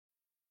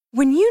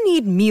When you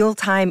need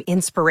mealtime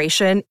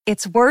inspiration,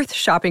 it's worth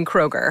shopping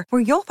Kroger,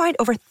 where you'll find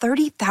over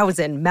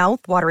 30,000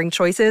 mouth-watering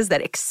choices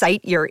that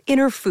excite your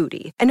inner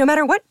foodie. And no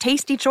matter what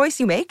tasty choice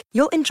you make,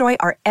 you'll enjoy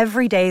our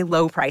everyday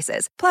low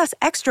prices, plus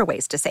extra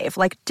ways to save,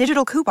 like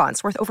digital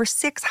coupons worth over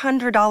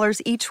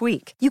 $600 each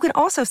week. You can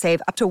also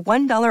save up to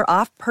 $1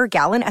 off per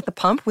gallon at the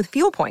pump with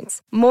fuel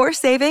points. More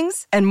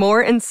savings and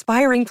more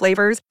inspiring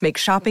flavors make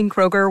shopping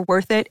Kroger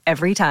worth it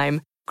every time.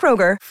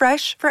 Kroger,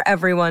 fresh for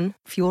everyone.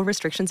 Fuel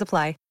restrictions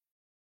apply.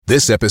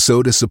 This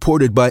episode is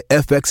supported by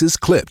FX's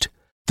Clipped,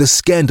 the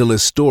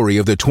scandalous story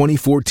of the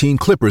 2014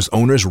 Clippers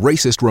owner's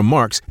racist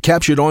remarks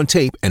captured on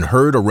tape and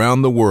heard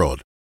around the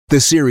world. The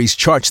series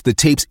charts the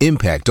tape's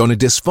impact on a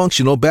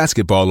dysfunctional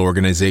basketball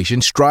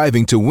organization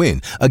striving to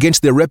win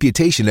against their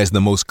reputation as the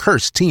most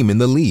cursed team in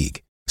the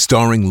league.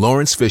 Starring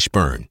Lawrence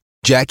Fishburne,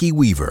 Jackie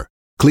Weaver,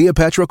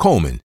 Cleopatra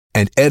Coleman,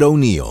 and Ed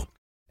O'Neill.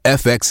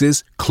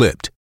 FX's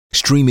Clipped,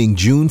 streaming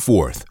June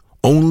 4th,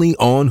 only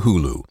on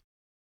Hulu.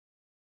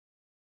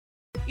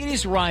 It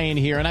is Ryan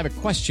here, and I have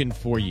a question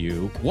for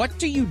you. What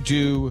do you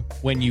do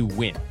when you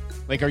win?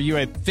 Like, are you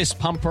a fist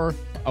pumper,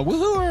 a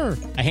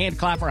woohooer, a hand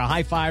clapper, a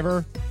high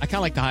fiver? I kind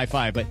of like the high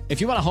five, but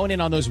if you want to hone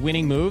in on those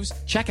winning moves,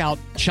 check out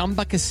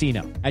Chumba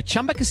Casino. At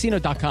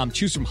ChumbaCasino.com,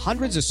 choose from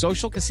hundreds of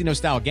social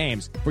casino-style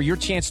games for your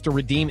chance to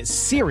redeem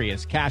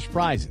serious cash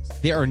prizes.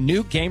 There are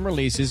new game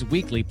releases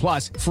weekly,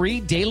 plus free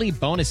daily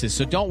bonuses,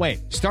 so don't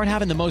wait. Start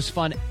having the most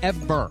fun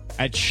ever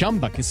at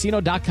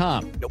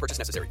ChumbaCasino.com. No purchase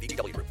necessary.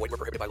 VGW Group. Void where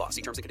prohibited by law.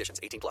 See terms and conditions.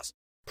 18+.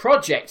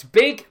 Project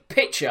Big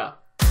Picture.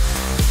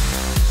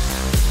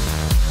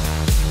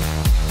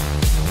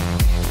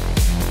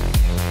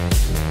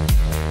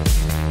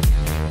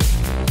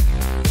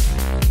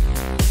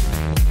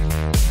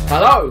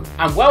 Hello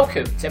and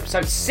welcome to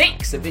episode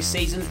 6 of this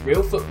season's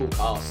Real Football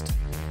Cast.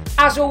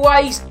 As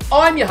always,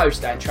 I'm your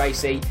host Dan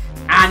Tracy,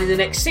 and in the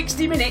next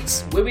 60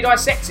 minutes we'll be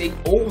dissecting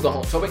all the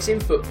hot topics in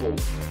football.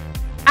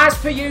 As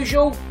per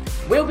usual,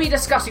 we'll be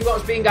discussing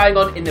what's been going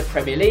on in the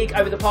Premier League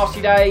over the past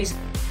few days,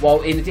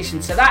 while in addition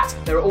to that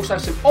there are also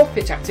some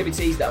off-pitch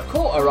activities that have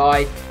caught our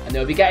eye and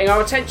they'll be getting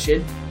our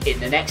attention in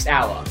the next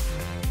hour.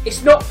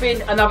 It's not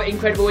been another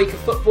incredible week of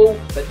football,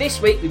 but this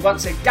week we've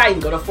once again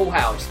got a full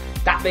house.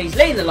 That means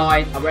leading the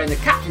line and wearing the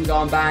captain's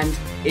armband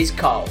is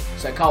Carl.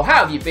 So Carl,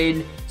 how have you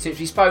been since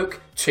we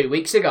spoke 2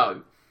 weeks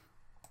ago?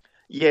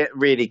 Yeah,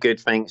 really good,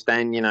 thanks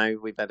Dan. You know,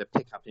 we've had a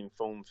pick-up in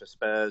form for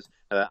Spurs.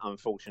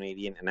 Unfortunately,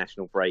 the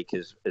international break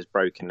has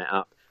broken that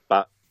up,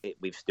 but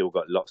we've still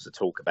got lots to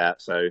talk about,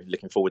 so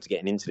looking forward to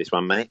getting into this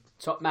one, mate.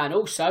 Top man.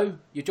 Also,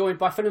 you're joined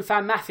by Fulham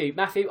fan Matthew.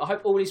 Matthew, I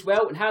hope all is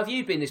well, and how have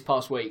you been this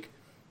past week?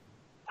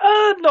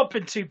 Not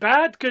been too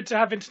bad. Good to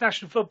have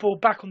international football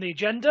back on the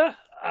agenda.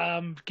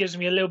 Gives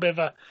me a little bit of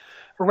a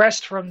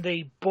rest from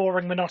the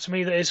boring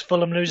monotony that is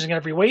Fulham losing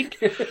every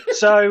week.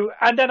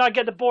 And then I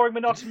get the boring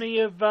monotony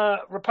of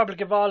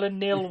Republic of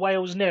Ireland 0,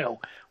 Wales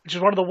 0, which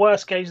is one of the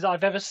worst games that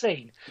I've ever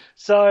seen.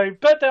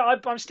 But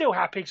I'm still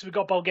happy because we've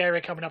got Bulgaria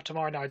coming up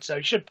tomorrow night, so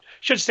it should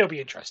still be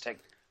interesting.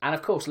 And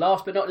of course,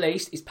 last but not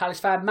least, is Palace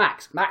fan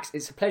Max. Max,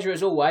 it's a pleasure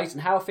as always,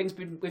 and how have things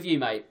been with you,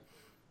 mate?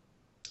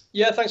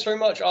 Yeah, thanks very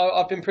much.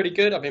 I've been pretty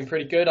good.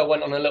 I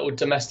went on a little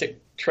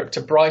domestic trip to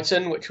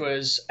Brighton, which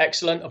was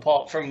excellent,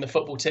 apart from the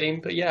football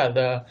team. But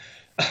yeah,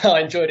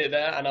 I enjoyed it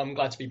there, and I'm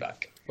glad to be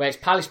back. Well, it's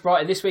Palace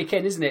Brighton this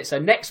weekend, isn't it? So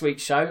next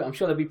week's show, I'm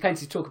sure there'll be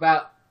plenty to talk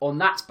about on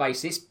that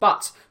basis.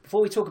 But before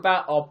we talk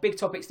about our big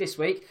topics this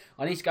week,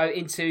 I need to go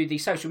into the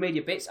social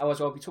media bits. Otherwise,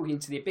 I'll be talking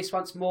to the Abyss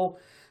once more.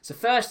 So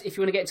first, if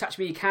you want to get in touch with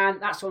me, you can.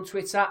 That's on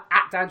Twitter,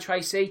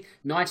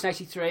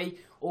 @DanTracy1983.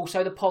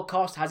 Also, the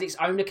podcast has its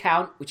own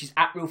account, which is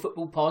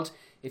 @RealFootballPod.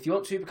 If you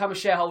want to become a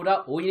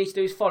shareholder, all you need to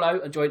do is follow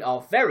and join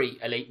our very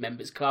elite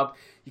members club.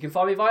 You can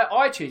find me via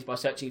iTunes by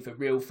searching for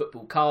Real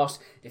Football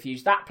Cast. If you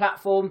use that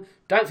platform,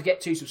 don't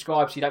forget to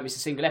subscribe so you don't miss a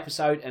single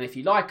episode. And if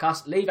you like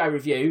us, leave a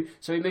review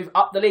so we move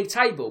up the league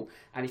table.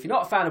 And if you're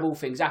not a fan of all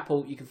things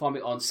Apple, you can find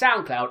me on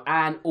SoundCloud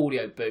and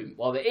Audio Boom.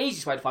 While the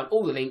easiest way to find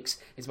all the links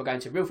is by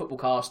going to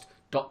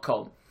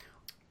realfootballcast.com.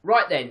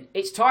 Right then,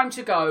 it's time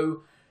to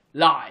go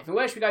live. And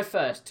where should we go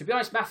first? To be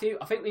honest, Matthew,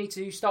 I think we need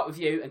to start with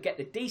you and get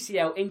the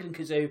DCL England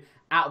Kazoo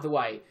out of the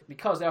way,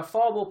 because there are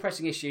far more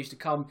pressing issues to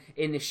come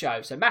in this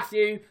show. So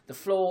Matthew, the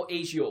floor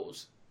is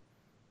yours.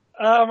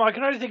 I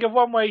can only think of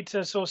one way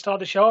to sort of start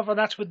the show off, and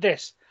that's with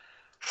this.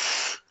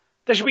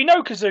 There should be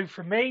no Kazoo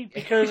from me,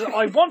 because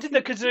I wanted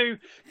the Kazoo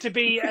to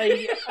be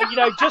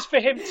just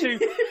for him to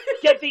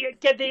get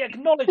the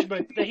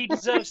acknowledgement that he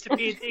deserves to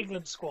be in the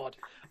England squad.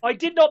 I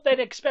did not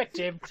then expect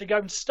him to go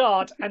and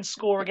start and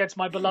score against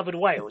my beloved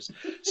Wales.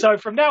 So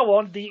from now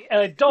on, the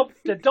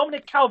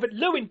Dominic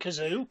Calvert-Lewin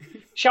Kazoo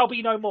shall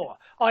be no more.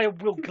 I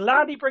will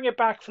gladly bring it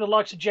back for the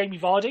likes of Jamie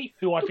Vardy,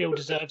 who I feel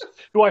deserves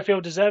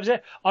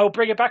it. I will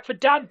bring it back for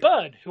Dan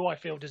Burn, who I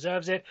feel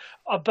deserves it.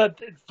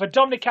 But for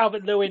Dominic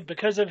Calvert-Lewin,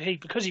 because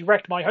he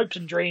wrecked my hopes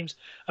and dreams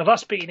of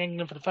us beating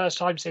England for the first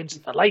time since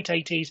the late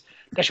 80s,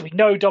 there should be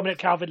no Dominic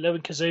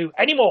Calvert-Lewin Kazoo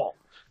anymore.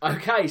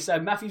 Okay, so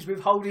Matthew's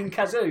withholding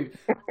Kazoo.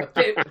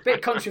 A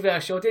bit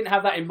controversial. Didn't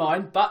have that in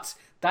mind, but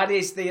that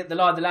is the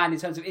lie of the land in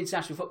terms of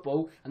international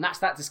football, and that's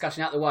that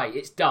discussion out the way.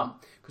 It's done,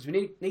 because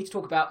we need to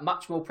talk about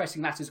much more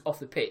pressing matters off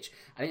the pitch,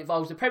 and it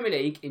involves the Premier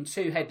League in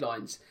two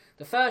headlines.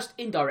 The first,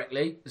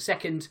 indirectly, the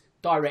second,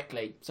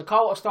 directly. So,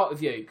 Carl, I'll start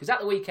with you, because at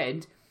the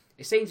weekend,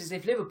 it seems as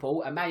if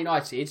Liverpool and Man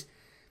United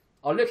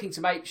are looking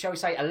to make, shall we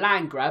say, a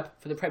land grab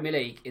for the Premier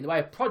League in the way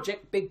of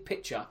Project Big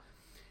Picture.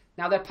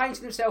 Now, they're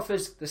painting themselves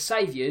as the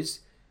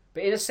saviours,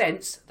 but in a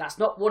sense, that's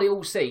not what it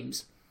all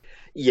seems.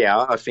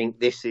 Yeah, I think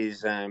this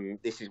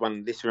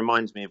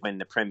reminds me of when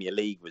the Premier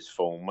League was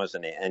formed,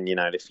 wasn't it? And,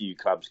 the few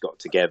clubs got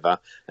together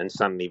and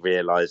suddenly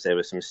realised there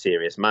was some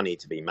serious money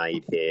to be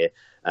made here,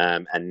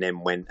 and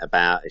then went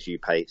about, as you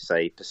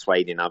say,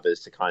 persuading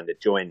others to kind of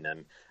join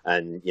them.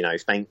 And,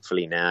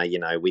 thankfully now,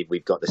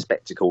 we've got the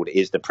spectacle that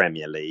is the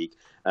Premier League.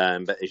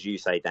 But as you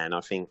say, Dan, I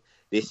think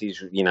this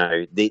is,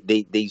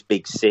 these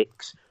big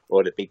six,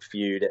 or the big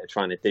few that are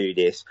trying to do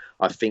this,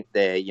 I think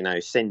they're,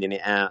 sending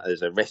it out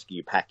as a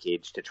rescue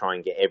package to try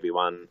and get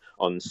everyone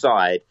on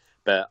side.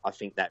 But I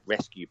think that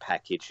rescue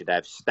package should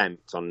have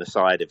stamped on the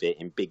side of it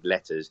in big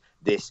letters,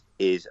 this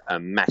is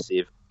a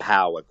massive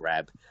power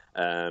grab.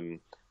 And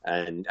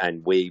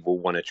we will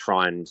want to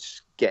try and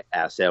get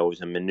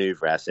ourselves and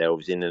manoeuvre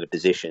ourselves in a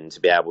position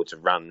to be able to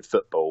run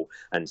football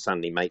and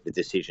suddenly make the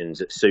decisions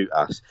that suit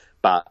us.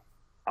 But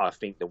I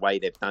think the way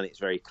they've done it's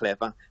very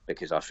clever,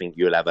 because I think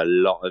you'll have a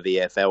lot of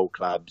EFL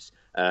clubs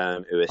who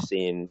are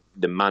seeing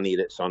the money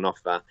that's on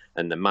offer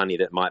and the money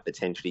that might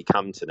potentially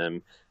come to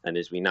them. And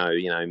as we know,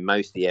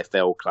 most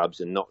EFL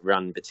clubs are not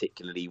run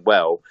particularly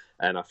well.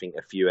 And I think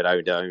a few of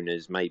those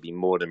owners may be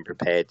more than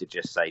prepared to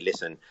just say,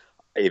 listen,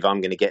 if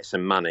I'm going to get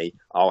some money,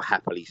 I'll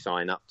happily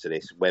sign up to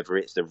this, whether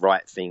it's the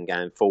right thing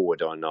going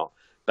forward or not.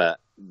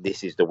 But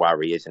this is the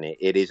worry, isn't it?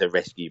 It is a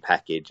rescue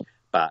package,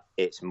 but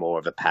it's more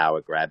of a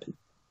power grab.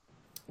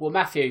 Well,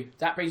 Matthew,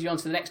 that brings you on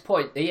to the next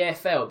point, the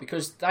EFL,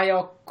 because they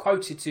are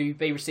quoted to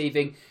be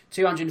receiving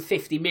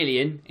 250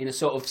 million in a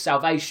sort of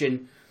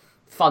salvation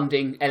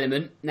funding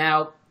element.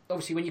 Now,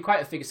 obviously, when you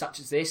quote a figure such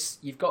as this,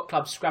 you've got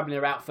clubs scrabbling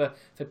around for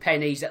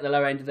pennies at the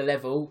lower end of the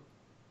level,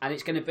 and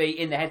it's going to be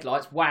in the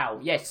headlights. Wow,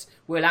 yes,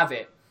 we'll have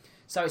it.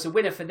 So it's a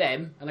winner for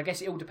them, and I guess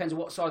it all depends on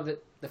what side of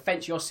the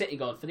fence you're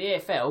sitting on. For the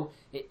EFL,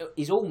 it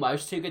is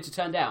almost too good to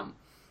turn down.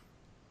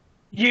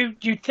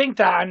 You'd think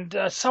that, and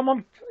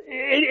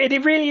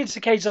it really is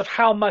a case of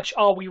how much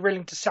are we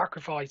willing to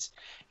sacrifice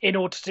in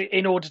order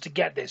to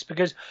get this.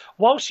 Because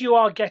whilst you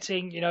are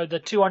getting,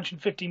 the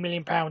 £250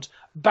 million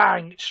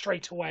bang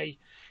straight away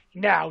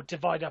now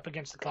divide up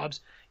against the clubs,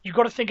 you've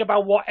got to think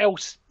about what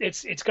else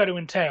it's going to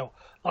entail.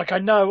 Like, I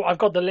know I've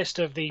got the list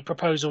of the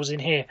proposals in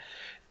here.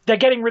 They're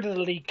getting rid of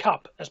the League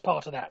Cup as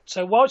part of that.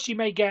 So whilst you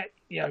may get,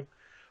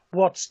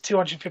 what's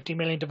 250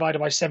 million divided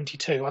by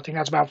 72? I think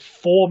that's about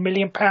 £4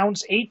 million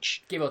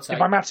each. Give or take. If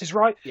my maths is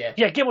right.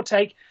 Yeah, give or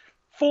take.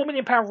 £4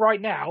 million right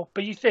now,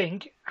 but you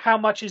think how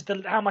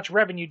much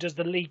revenue does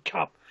the League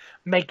Cup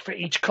make for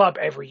each club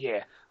every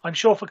year? I'm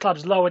sure for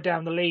clubs lower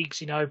down the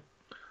leagues,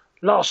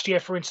 last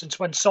year, for instance,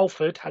 when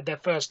Salford had their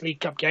first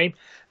League Cup game,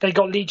 they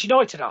got Leeds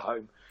United at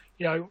home.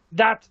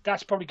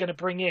 That's probably going to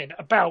bring in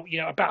about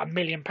 £1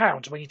 million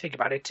when you think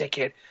about it.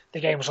 Ticket, the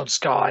game was on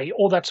Sky,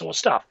 all that sort of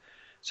stuff.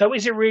 So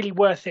is it really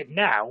worth it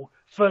now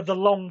for the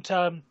long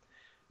term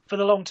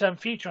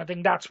future? I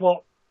think that's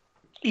what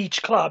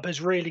each club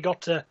has really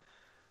got to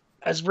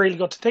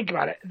think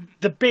about it.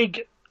 The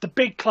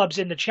big clubs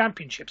in the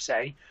Championship,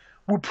 say,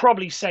 will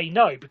probably say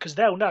no, because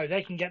they'll know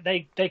they can get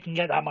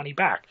that money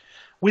back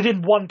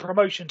within one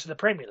promotion to the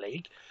Premier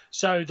League.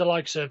 So the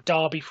likes of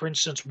Derby, for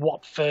instance,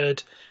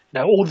 Watford,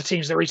 all the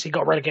teams that recently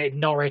got relegated,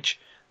 Norwich,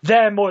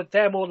 they're more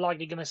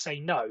likely going to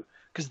say no,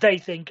 because they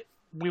think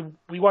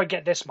we won't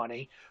get this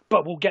money,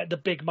 but we'll get the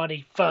big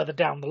money further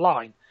down the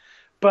line.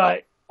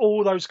 But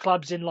all those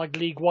clubs in like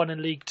League One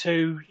and League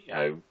Two,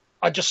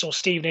 I just saw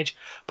Stevenage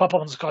pop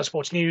up on Sky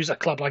Sports News, a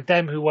club like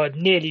them who were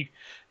nearly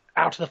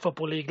out of the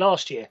Football League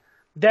last year.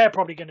 They're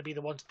probably going to be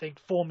the ones to think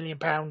 £4 million.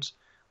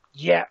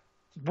 Yeah,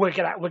 we're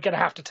gonna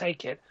have to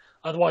take it.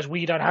 Otherwise,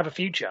 we don't have a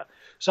future.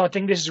 So I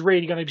think this is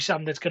really going to be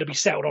something that's going to be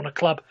settled on a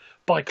club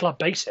by club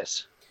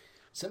basis.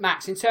 So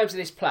Max, in terms of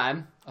this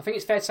plan, I think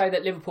it's fair to say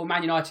that Liverpool,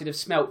 Man United have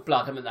smelt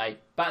blood, haven't they?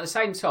 But at the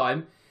same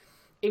time,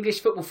 English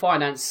football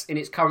finance in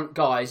its current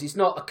guise is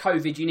not a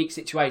COVID unique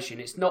situation.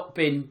 It's not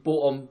been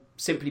brought on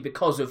simply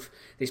because of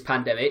this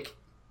pandemic.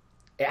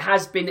 It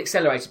has been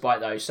accelerated by it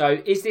though.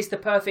 So is this the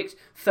perfect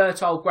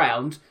fertile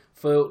ground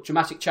for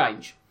dramatic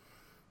change?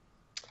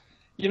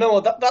 You know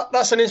what,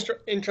 that's an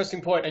interesting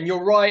point, and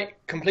you're right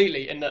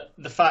completely in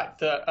the fact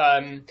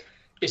that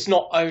it's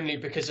not only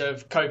because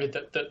of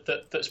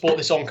COVID that's brought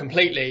this on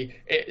completely.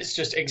 It's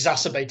just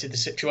exacerbated the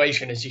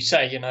situation, as you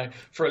say.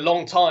 For a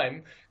long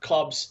time,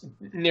 clubs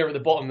nearer the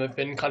bottom have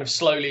been kind of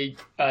slowly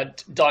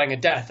dying a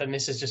death, and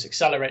this is just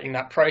accelerating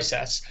that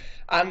process.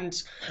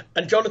 And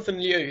Jonathan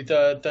Liu,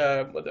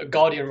 the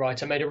Guardian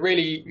writer, made a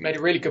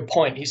really good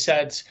point. He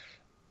said,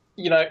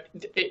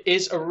 it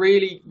is a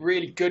really,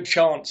 really good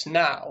chance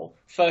now,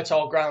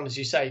 fertile ground, as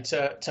you say,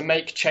 to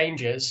make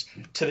changes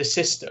to the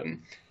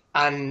system.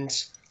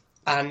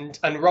 And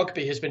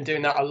rugby has been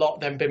doing that a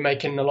lot. They've been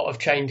making a lot of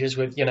changes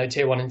with,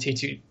 tier 1 and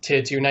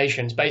tier two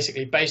nations,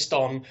 basically based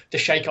on the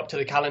shake-up to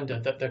the calendar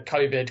that the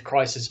COVID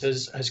crisis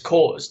has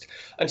caused.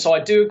 And so I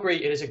do agree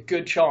it is a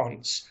good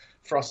chance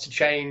for us to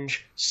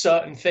change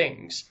certain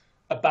things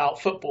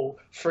about football.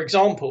 For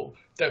example,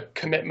 the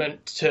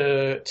commitment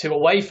to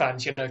away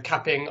fans,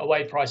 capping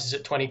away prices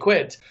at 20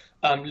 quid,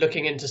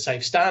 looking into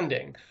safe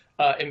standing,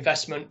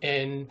 investment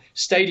in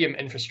stadium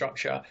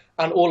infrastructure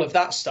and all of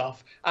that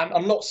stuff. And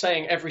I'm not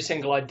saying every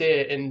single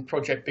idea in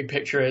Project Big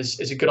Picture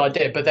is a good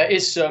idea, but there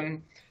is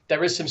some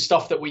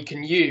stuff that we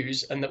can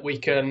use and that we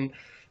can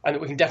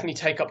definitely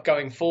take up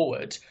going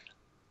forward.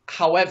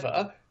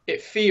 However,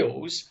 it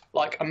feels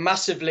like a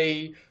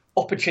massively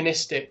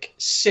opportunistic,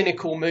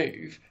 cynical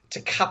move to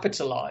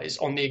capitalize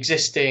on the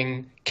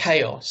existing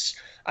chaos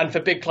and for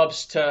big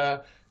clubs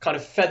to kind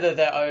of feather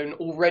their own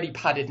already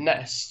padded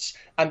nests.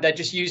 And they're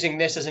just using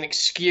this as an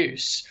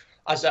excuse,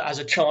 as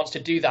a chance to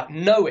do that,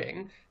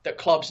 knowing that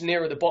clubs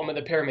nearer the bottom of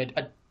the pyramid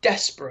are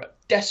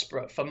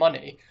desperate for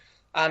money.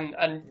 And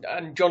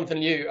Jonathan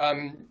Liu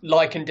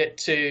likened it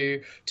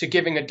to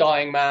giving a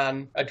drowning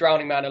man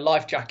a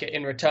life jacket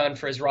in return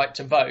for his right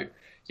to vote.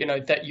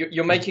 That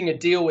you're making a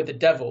deal with the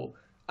devil.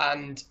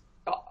 And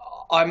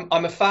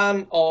I'm a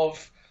fan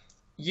of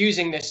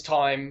using this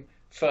time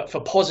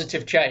for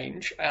positive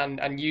change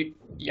and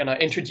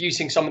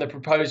introducing some of the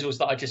proposals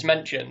that I just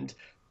mentioned,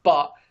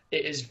 but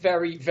it is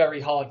very, very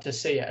hard to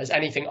see it as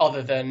anything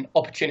other than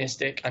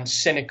opportunistic and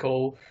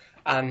cynical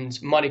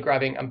and money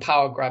grabbing and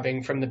power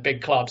grabbing from the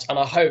big clubs. And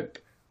I hope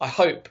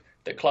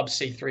that clubs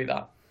see through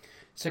that.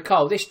 So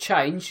Carl, this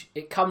change,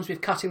 it comes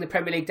with cutting the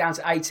Premier League down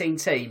to 18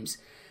 teams.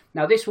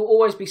 Now this will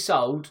always be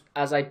sold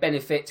as a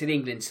benefit to the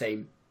England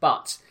team,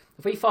 but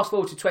if we fast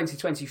forward to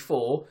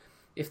 2024,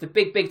 if the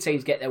big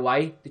teams get their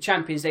way, the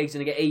Champions League's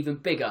going to get even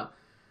bigger.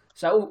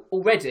 So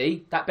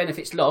already that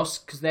benefit's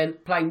lost because they're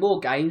playing more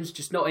games,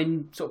 just not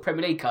in sort of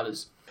Premier League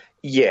colours.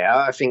 Yeah,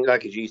 I think,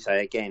 like as you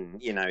say, again,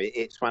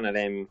 it's one of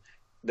them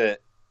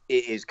that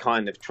it is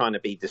kind of trying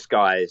to be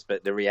disguised,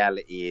 but the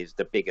reality is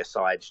the bigger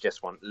sides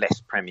just want less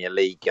Premier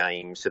League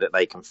games so that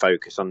they can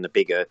focus on the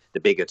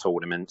bigger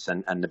tournaments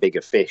and the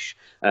bigger fish.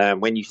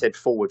 When you said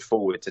forward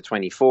to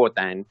 24,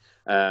 Dan,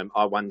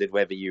 I wondered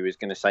whether you was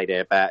going to say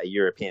there about a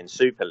European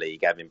Super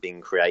League having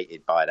been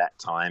created by that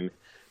time,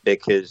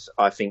 because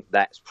I think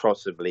that's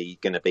possibly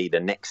going to be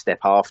the next step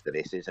after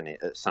this, isn't it?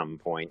 At some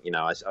point,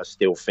 I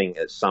still think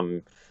at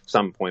some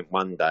point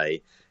one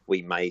day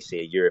we may see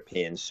a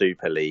European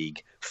Super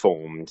League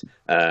formed,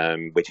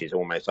 which is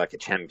almost like a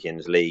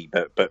Champions League,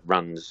 but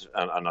runs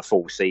on a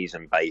full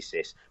season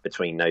basis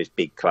between those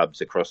big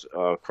clubs across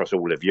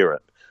all of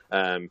Europe.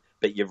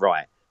 But you're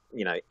right.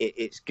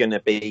 It's going to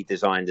be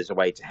designed as a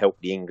way to help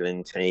the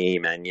England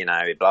team and,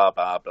 blah,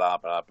 blah, blah,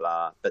 blah,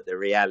 blah. But the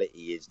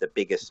reality is the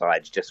bigger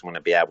sides just want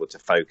to be able to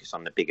focus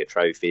on the bigger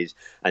trophies.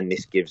 And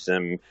this gives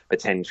them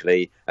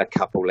potentially a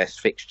couple less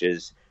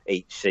fixtures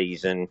each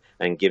season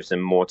and gives them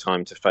more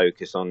time to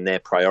focus on their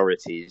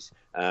priorities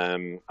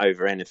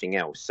over anything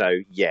else. So,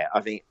 yeah,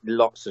 I think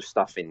lots of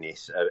stuff in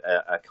this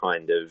are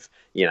kind of,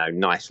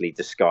 nicely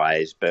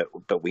disguised,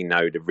 but we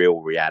know the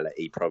real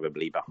reality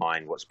probably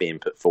behind what's being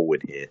put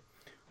forward here.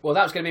 Well,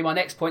 that was going to be my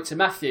next point to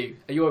Matthew,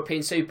 a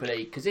European Super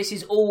League, because this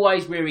is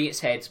always rearing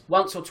its head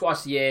once or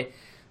twice a year,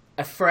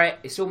 a threat.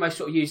 It's almost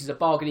sort of used as a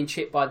bargaining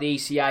chip by the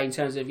ECA in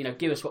terms of,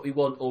 give us what we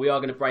want or we are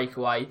going to break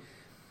away.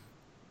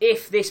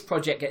 If this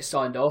project gets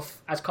signed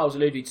off, as Carl's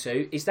alluded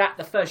to, is that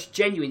the first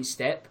genuine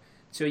step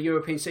to a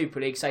European Super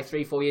League, say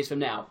 3-4 years from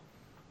now?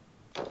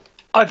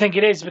 I think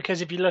it is, because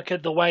if you look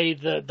at the way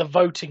the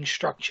voting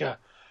structure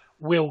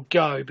will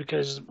go,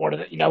 because one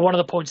of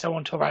the points I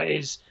want to talk about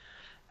is,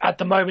 at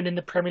the moment in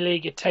the Premier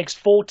League, it takes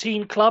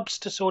 14 clubs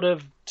to sort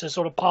of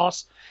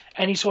pass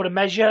any sort of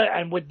measure,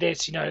 and with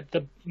this,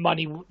 the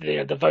money,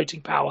 the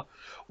voting power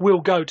will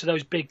go to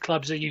those big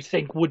clubs that you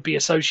think would be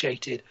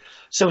associated.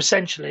 So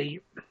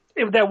essentially,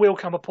 there will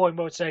come a point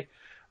where it's say,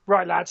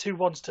 right, lads, who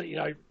wants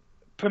to,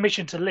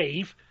 permission to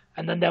leave,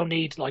 and then they'll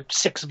need like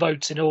 6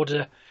 votes in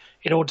order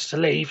to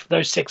leave.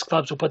 Those 6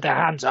 clubs will put their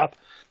hands up,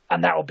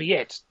 and that will be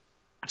it.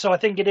 So I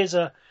think it is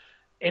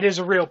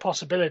a real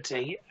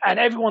possibility, and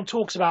everyone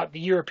talks about the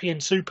European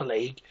Super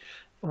League,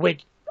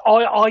 which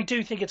I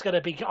do think it's going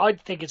to be. I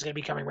think it's going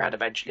to be coming around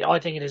eventually. I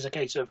think it is a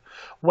case of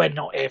when,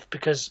 not if,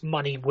 because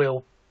money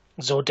will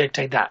sort of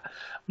dictate that.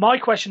 My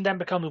question then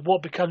becomes,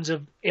 what becomes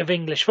of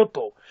English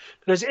football?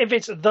 Because if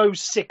it's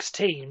those 6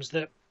 teams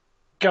that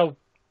go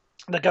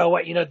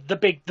away, the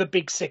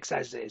big 6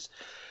 as is.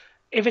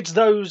 If it's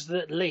those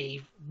that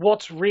leave,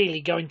 what's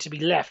really going to be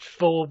left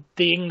for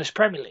the English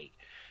Premier League?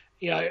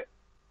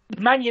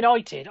 Man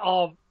United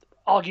are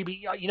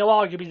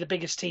arguably the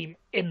biggest team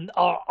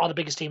are the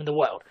biggest team in the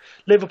world.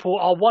 Liverpool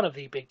are one of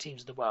the big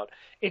teams in the world.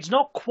 It's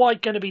not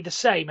quite going to be the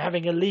same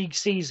having a league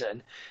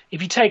season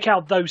if you take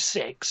out those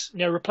 6,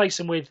 replace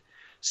them with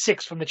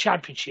 6 from the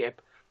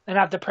Championship. and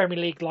have the Premier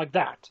League like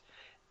that.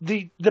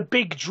 The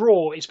big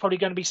draw is probably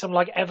going to be something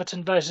like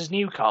Everton versus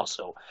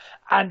Newcastle,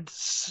 and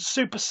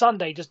Super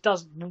Sunday just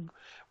doesn't.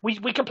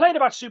 We complain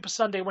about Super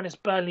Sunday when it's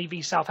Burnley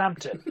v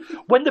Southampton.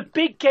 When the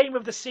big game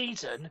of the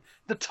season,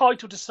 the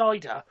title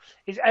decider,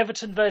 is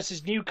Everton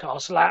versus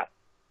Newcastle at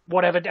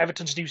whatever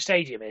Everton's new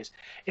stadium is,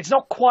 it's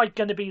not quite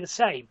going to be the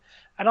same.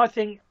 And I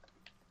think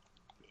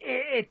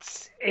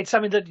it's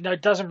something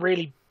that doesn't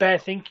really bear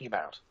thinking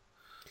about.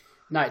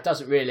 No, it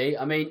doesn't really.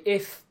 I mean,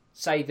 if,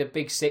 say, the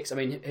Big Six, I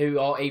mean, who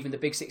are even the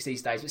Big Six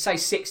these days, but say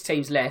 6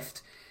 teams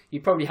left,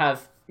 you probably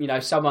have,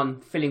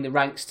 someone filling the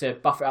ranks to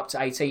buffer it up to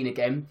 18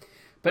 again.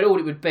 But all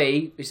it would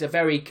be is a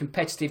very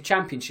competitive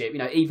championship,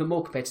 even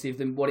more competitive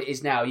than what it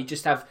is now. You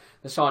just have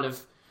the sign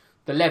of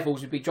the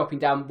levels would be dropping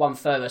down one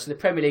further. So the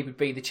Premier League would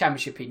be the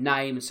championship in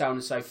name and so on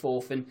and so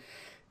forth. And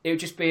it would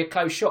just be a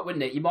close shot,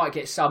 wouldn't it? You might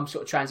get some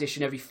sort of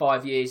transition every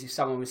 5 years if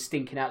someone was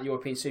stinking out the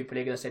European Super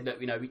League and they said, look,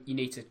 you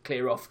need to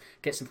clear off,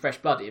 get some fresh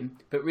blood in.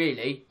 But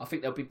really, I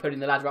think they'll be putting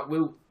the ladder up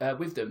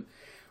with them,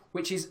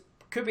 which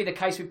could be the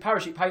case with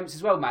parachute payments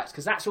as well, Max,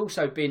 because that's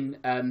also been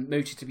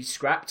mooted to be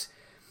scrapped.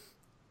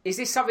 Is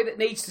this something that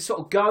needs to sort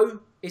of go?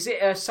 Is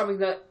it something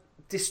that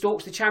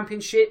distorts the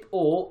championship,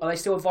 or are they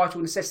still a vital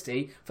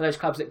necessity for those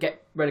clubs that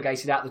get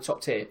relegated out of the top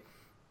tier?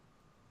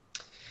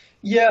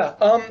 Yeah,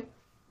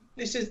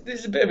 this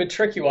is a bit of a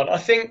tricky one. I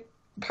think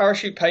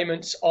parachute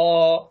payments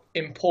are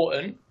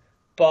important,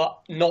 but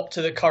not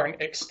to the current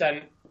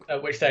extent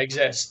at which they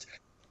exist.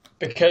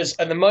 Because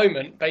at the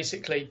moment,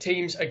 basically,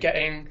 teams are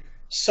getting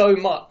so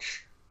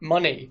much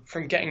money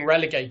from getting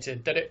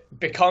relegated that it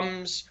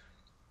becomes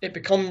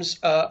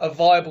a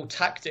viable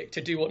tactic to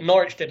do what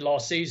Norwich did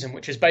last season,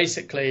 which is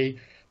basically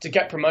to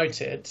get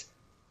promoted,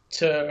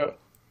 to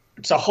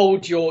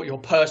hold your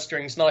purse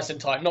strings nice and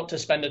tight, not to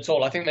spend at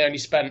all. I think they only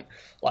spent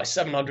like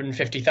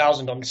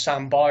 750,000 on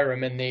Sam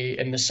Byram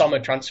in the summer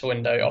transfer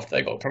window after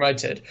they got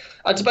promoted,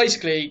 and to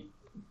basically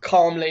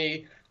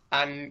calmly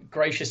and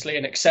graciously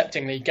and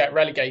acceptingly get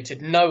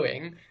relegated,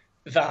 knowing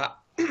that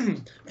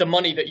the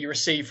money that you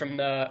receive from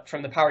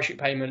the parachute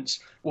payments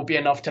will be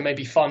enough to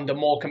maybe fund a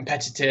more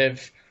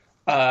competitive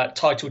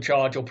title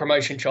charge or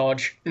promotion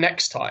charge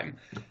next time.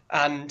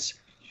 And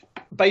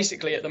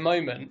basically at the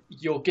moment,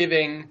 you're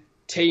giving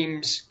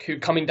teams who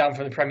coming down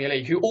from the Premier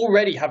League, who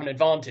already have an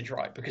advantage,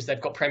 right, because they've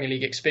got Premier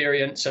League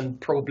experience and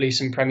probably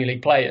some Premier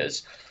League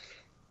players,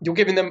 you're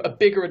giving them a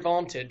bigger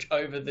advantage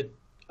over the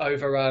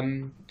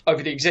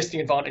existing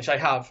advantage they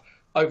have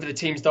over the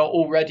teams that are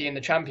already in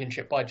the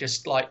Championship by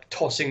just like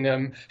tossing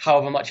them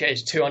however much it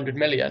is, 200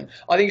 million.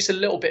 I think it's a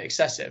little bit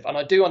excessive, and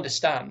I do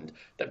understand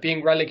that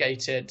being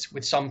relegated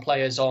with some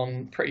players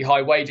on pretty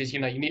high wages,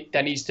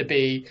 there needs to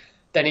be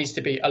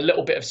a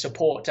little bit of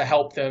support to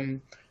help them,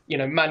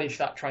 manage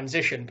that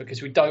transition,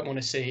 because we don't want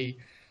to see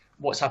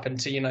what's happened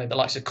to the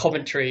likes of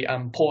Coventry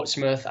and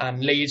Portsmouth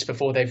and Leeds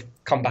before they've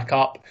come back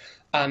up,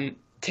 and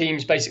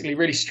teams basically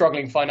really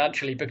struggling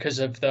financially because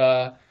of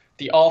the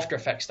after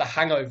effects, the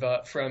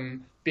hangover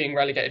from being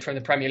relegated from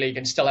the Premier League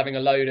and still having a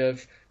load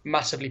of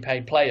massively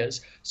paid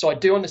players. So I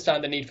do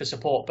understand the need for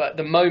support, but at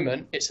the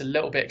moment it's a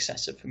little bit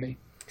excessive for me.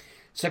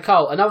 So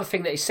Carl, another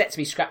thing that is set to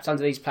be scrapped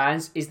under these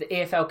plans is the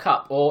EFL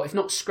Cup, or if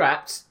not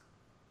scrapped,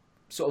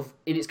 sort of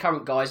in its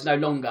current guise, no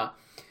longer.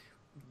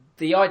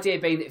 The idea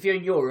being that if you're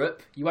in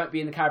Europe, you won't be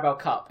in the Carabao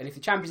Cup, and if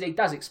the Champions League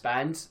does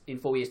expand in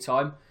 4 years'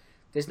 time,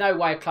 there's no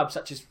way a club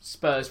such as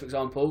Spurs, for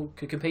example,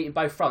 could compete in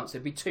both fronts.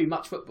 There'd be too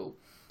much football.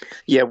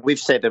 Yeah, we've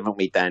said, haven't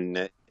we, Dan,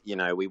 that,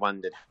 we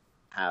wondered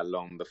how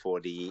long before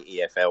the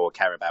EFL or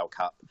Carabao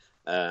Cup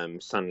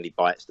suddenly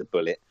bites the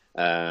bullet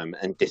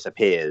and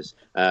disappears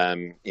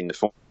in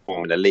the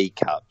Formula League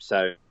Cup.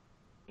 So,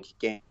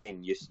 again,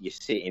 you're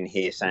sitting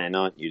here saying,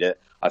 aren't you, that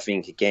I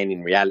think, again,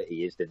 in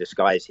reality, is the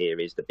disguise here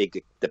is the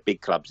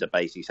big clubs are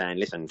basically saying,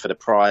 listen, for the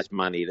prize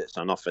money that's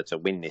on offer to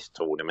win this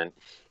tournament,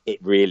 it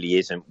really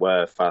isn't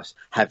worth us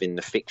having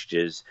the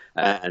fixtures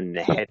and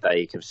the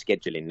headache of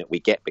scheduling that we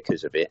get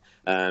because of it.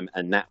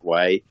 And that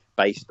way,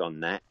 based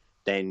on that,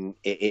 then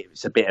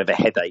it's a bit of a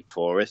headache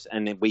for us,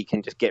 and then we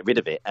can just get rid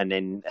of it. And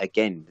then,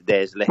 again,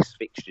 there's less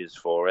fixtures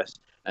for us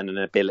and an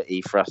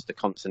ability for us to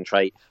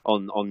concentrate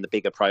on the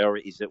bigger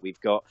priorities that we've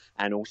got,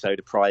 and also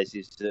the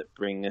prizes that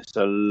bring us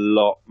a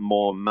lot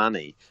more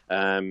money.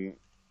 And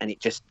it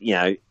just,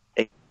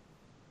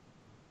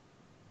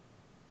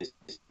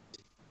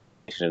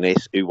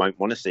 who won't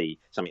want to see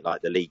something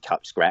like the League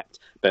Cup scrapped,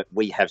 but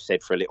we have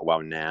said for a little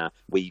while now,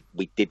 we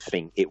did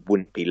think it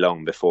wouldn't be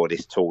long before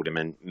this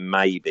tournament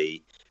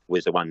maybe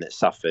was the one that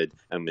suffered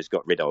and was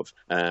got rid of.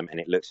 And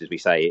it looks, as we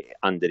say,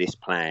 under this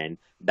plan,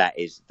 that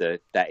is the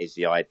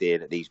idea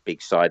that these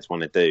big sides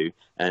want to do,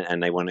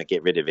 and they want to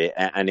get rid of it.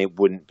 And it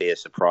wouldn't be a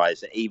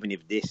surprise that even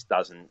if this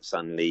doesn't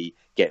suddenly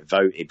get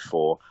voted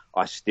for,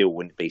 I still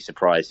wouldn't be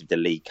surprised if the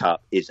League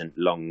Cup isn't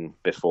long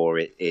before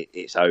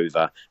it's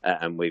over,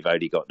 and we've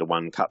only got the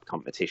one cup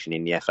competition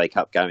in the FA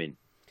Cup going.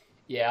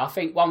 Yeah, I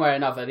think one way or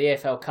another, the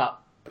EFL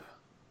Cup,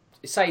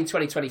 say in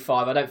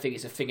 2025, I don't think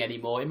it's a thing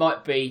anymore. It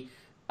might be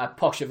a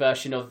posher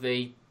version of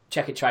the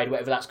Checker Trade,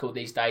 whatever that's called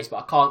these days, but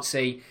I can't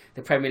see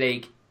the Premier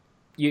League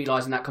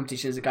utilising that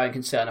competition as a going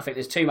concern. I think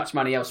there's too much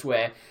money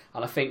elsewhere,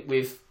 and I think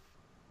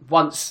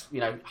once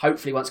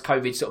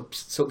COVID sort of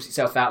sorts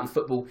itself out and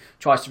football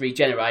tries to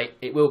regenerate,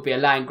 it will be a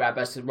land grab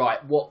as to,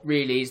 right, what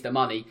really is the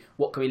money?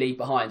 What can we leave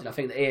behind? And I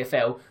think the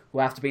EFL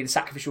will have to be the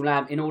sacrificial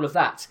lamb in all of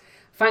that.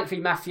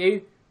 Thankfully,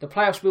 Matthew, the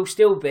playoffs will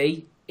still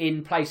be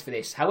in place for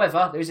this.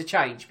 However, there is a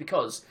change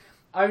because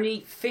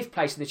only 5th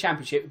place in the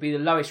Championship would be the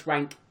lowest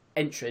rank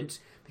entrant,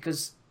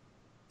 because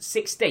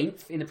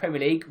 16th in the Premier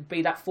League would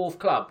be that 4th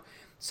club.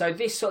 So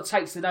this sort of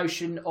takes the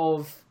notion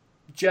of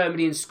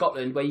Germany and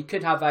Scotland, where you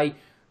could have a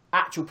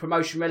actual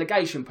promotion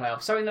relegation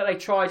playoff, something that they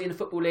tried in the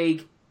Football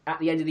League at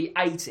the end of the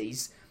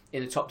 80s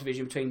in the top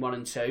division between 1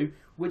 and 2.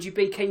 Would you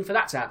be keen for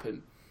that to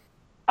happen?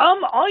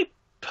 I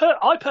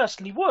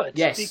personally would.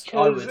 Yes, because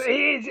I would.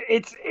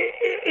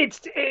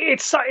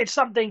 It's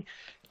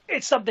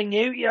something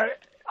new.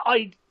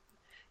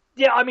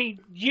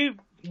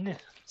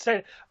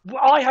 So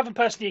I haven't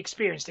personally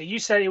experienced it. You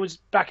said it was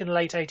back in the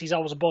late 80s. I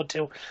was aboard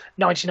till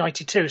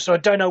 1992, so I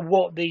don't know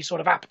what the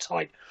sort of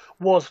appetite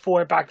was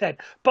for it back then.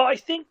 But I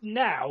think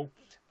now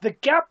the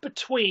gap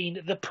between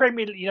the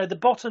the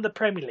bottom of the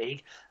Premier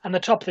League and the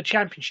top of the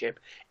Championship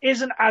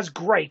isn't as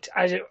great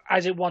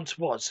as it once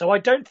was. So I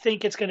don't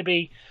think it's going to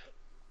be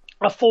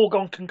a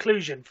foregone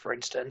conclusion, for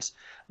instance,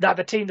 that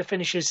the team that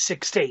finishes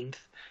 16th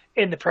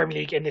in the Premier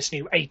League in this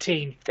new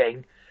 18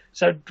 thing.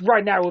 So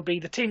right now it would be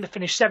the team that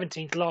finished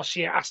 17th last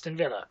year, Aston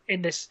Villa,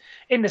 in this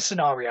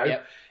scenario,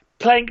 yep.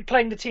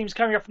 playing the teams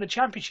coming up from the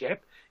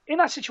Championship. In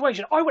that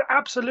situation, I would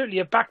absolutely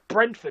have backed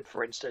Brentford,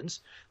 for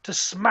instance, to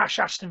smash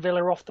Aston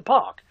Villa off the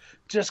park,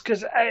 just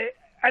because,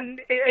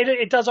 and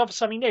it does offer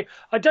something new.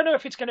 I don't know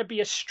if it's going to be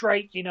a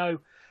straight,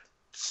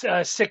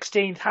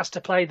 16th has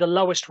to play the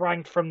lowest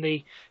ranked from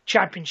the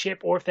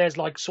Championship, or if there's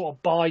like sort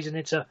of buys and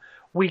it's a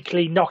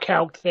weekly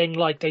knockout thing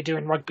like they do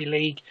in rugby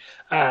league,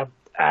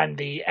 and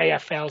the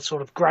AFL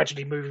sort of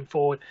gradually moving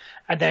forward,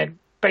 and then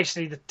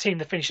basically the team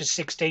that finishes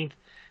 16th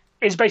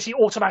is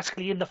basically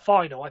automatically in the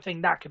final. I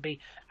think that could be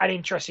an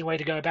interesting way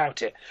to go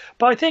about it.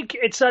 But I think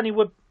it certainly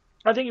would.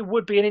 I think it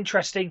would be an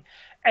interesting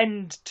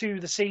end to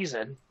the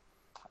season,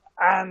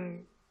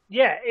 and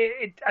yeah,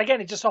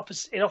 it just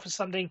offers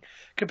something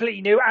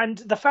completely new. And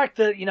the fact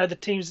that the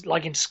teams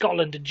like in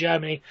Scotland and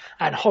Germany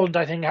and Holland,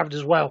 I think, have it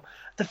as well.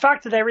 The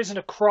fact that there isn't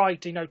a cry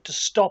to to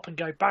stop and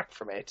go back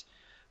from it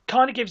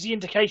kind of gives the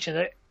indication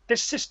that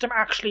this system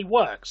actually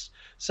works.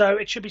 So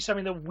it should be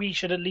something that we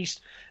should at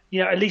least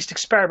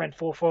experiment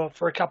for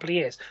a couple of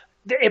years.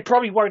 It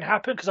probably won't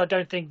happen because I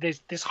don't think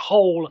this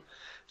whole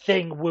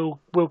thing will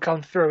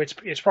come through.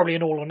 It's probably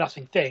an all or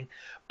nothing thing,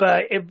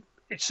 but it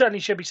certainly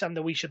should be something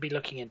that we should be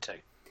looking into.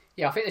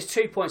 Yeah, I think there's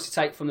 2 points to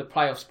take from the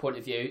playoffs point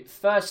of view.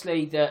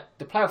 Firstly, the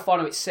playoff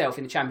final itself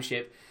in the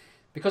Championship,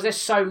 because there's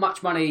so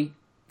much money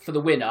for the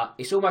winner,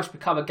 it's almost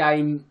become a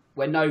game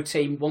where no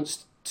team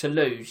wants to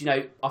lose.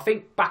 I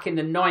think back in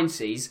the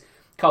 90s,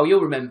 Cole, you'll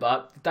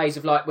remember the days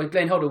of when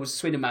Glenn Hoddle was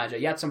Swindon manager.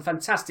 You had some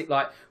fantastic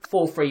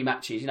 4-3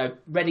 matches.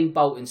 Reading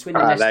Bolton,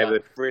 Swindon Leicester. They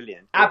were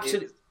brilliant.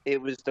 Absolutely.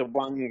 It was the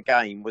one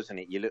game, wasn't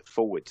it? You looked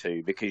forward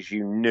to because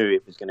you knew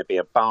it was going to be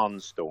a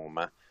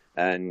barnstormer,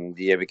 and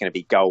there were going to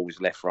be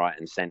goals left, right,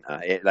 and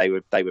centre. They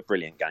were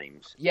brilliant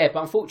games. Yeah,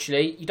 but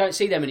unfortunately, you don't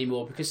see them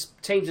anymore because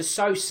teams are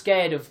so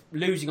scared of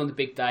losing on the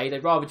big day.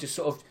 They'd rather just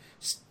sort of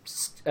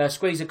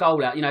squeeze a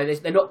goal out.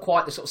 They're not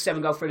quite the sort of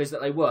 7-goal thrillers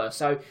that they were.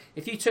 So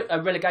if you took a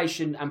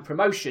relegation and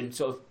promotion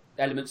sort of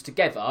elements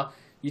together,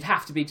 you'd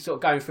have to be sort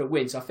of going for a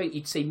win. So I think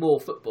you'd see more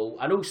football.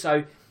 And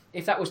also,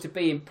 if that was to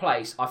be in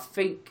place, I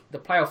think the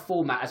playoff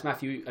format, as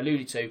Matthew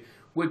alluded to,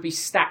 would be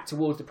stacked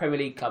towards the Premier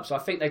League clubs. So I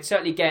think they'd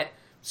certainly get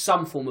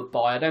some form of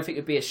bye. I don't think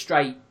it'd be a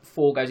straight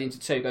 4 goes into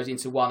 2, goes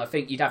into 1. I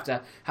think you'd have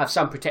to have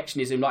some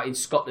protectionism, like in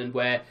Scotland,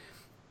 where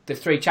the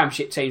 3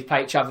 Championship teams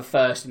play each other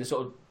first in the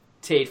sort of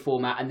tiered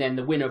format, and then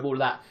the winner of all of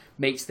that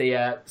meets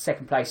the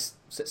second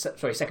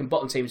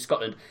bottom team in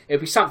Scotland. It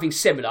would be something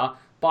similar,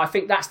 but I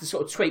think that's the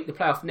sort of tweak the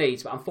playoff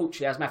needs. But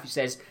unfortunately, as Matthew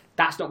says,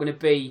 that's not going to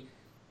be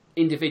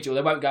individual.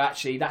 They won't go,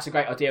 actually, that's a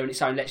great idea on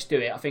its own, let's do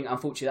it. I think,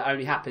 unfortunately, that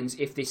only happens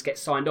if this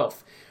gets signed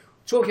off.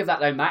 Talking of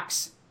that, though,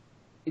 Max,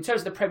 in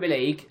terms of the Premier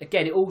League,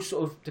 again, it all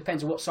sort of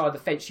depends on what side of the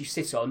fence you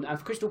sit on. And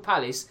for Crystal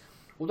Palace,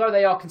 although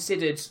they are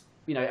considered,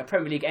 a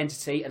Premier League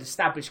entity, an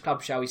established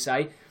club, shall we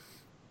say,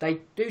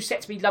 they do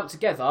set to be lumped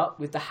together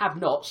with the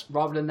have-nots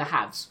rather than the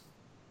haves.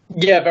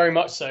 Yeah, very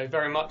much so.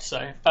 Very much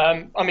so.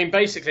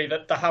 Basically,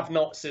 the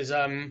have-nots is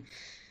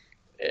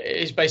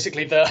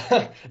basically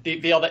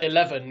the other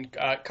 11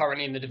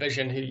 currently in the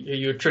division who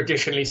you would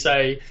traditionally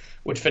say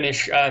would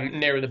finish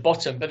nearer the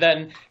bottom. But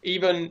then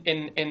even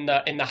in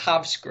the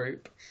haves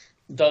group,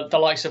 the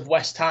likes of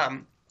West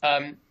Ham,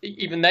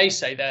 even they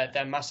say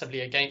they're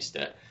massively against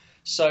it.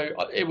 So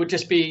it would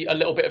just be a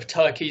little bit of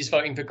turkeys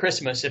voting for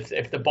Christmas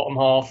if the bottom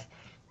half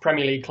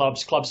Premier League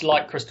clubs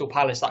like Crystal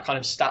Palace, that kind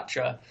of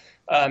stature,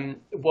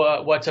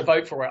 were to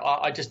vote for it.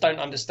 I just don't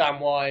understand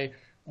why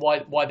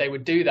they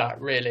would do that,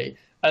 really.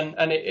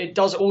 And it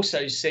does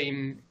also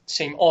seem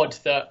odd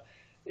that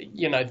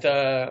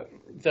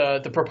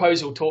the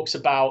proposal talks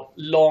about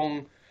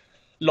long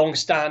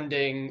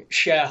long-standing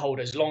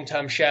shareholders,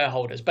 long-term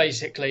shareholders,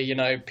 basically,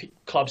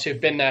 clubs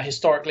who've been there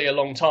historically a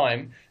long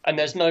time. And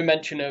there's no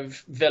mention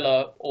of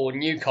Villa or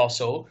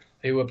Newcastle,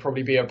 who would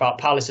probably be about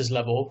Palace's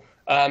level,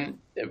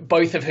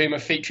 both of whom are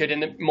featured in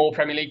the more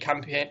Premier League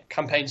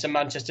campaigns than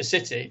Manchester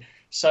City.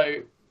 So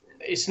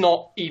it's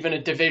not even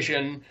a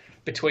division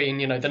between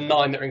the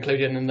 9 that are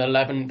included and the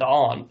 11 that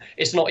aren't.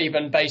 It's not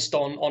even based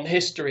on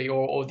history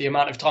or the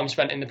amount of time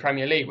spent in the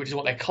Premier League, which is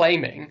what they're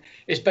claiming.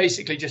 It's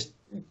basically just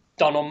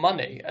done on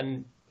money,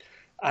 and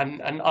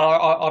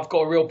I've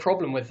got a real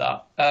problem with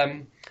that.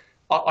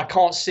 I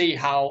can't see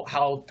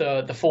how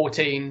the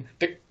 14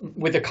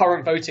 with the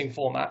current voting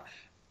format,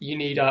 you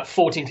need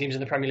 14 teams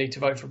in the Premier League to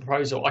vote for a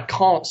proposal. I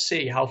can't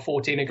see how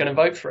 14 are going to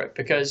vote for it,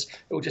 because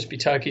it will just be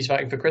turkeys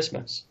voting for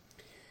Christmas.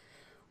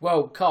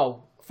 Well,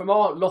 Carl, from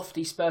our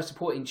lofty Spurs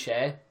supporting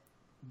chair,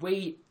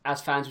 we as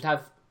fans would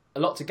have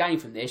a lot to gain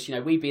from this.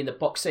 We'd be in the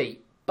box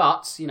seat.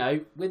 But,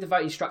 with the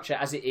voting structure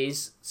as it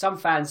is, some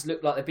fans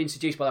look like they've been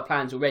seduced by the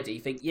plans already.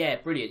 Think, yeah,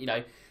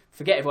 brilliant,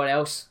 forget everyone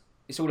else.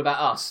 It's all about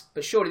us.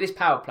 But surely this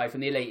power play from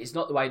the elite is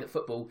not the way that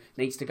football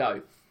needs to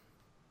go.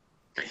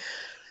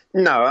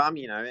 No,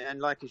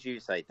 and like as you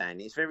say, Dan,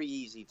 it's very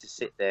easy to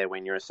sit there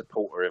when you're a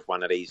supporter of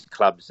one of these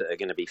clubs that are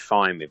going to be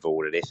fine with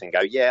all of this and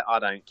go, yeah, I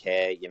don't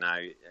care,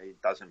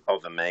 it doesn't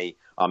bother me.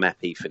 I'm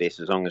happy for this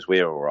as long as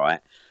we're all right.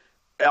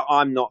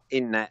 I'm not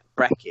in that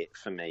bracket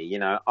for me.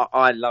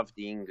 I love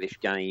the English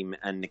game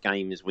and the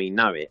game as we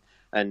know it.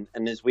 And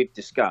as we've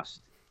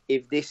discussed,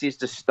 if this is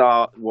the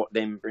start, what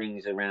then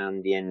brings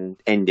around the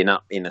ending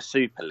up in a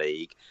Super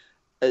League,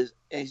 as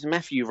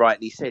Matthew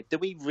rightly said, do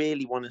we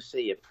really want to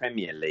see a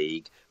Premier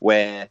League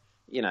where,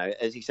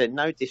 as he said,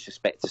 no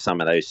disrespect to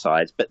some of those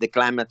sides, but the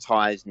glamour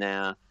ties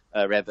now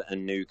are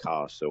Everton,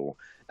 Newcastle.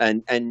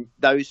 And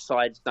those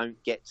sides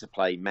don't get to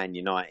play Man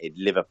United,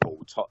 Liverpool,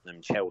 Tottenham,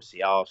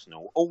 Chelsea,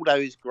 Arsenal, all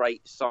those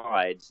great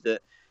sides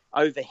that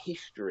over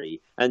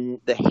history and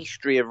the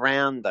history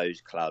around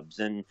those clubs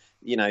and,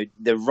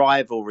 the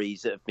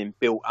rivalries that have been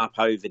built up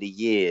over the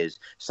years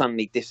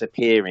suddenly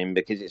disappearing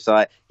because it's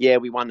like, yeah,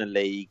 we won a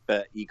league,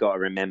 but you got to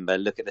remember,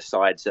 look at the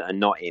sides that are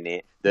not in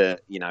it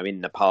that,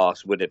 in the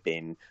past would have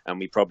been, and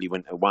we probably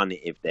wouldn't have won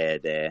it if they're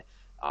there.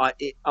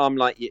 I'm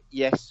like,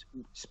 yes,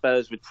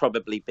 Spurs would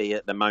probably be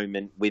at the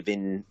moment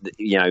within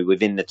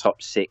the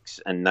top 6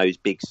 and those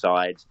big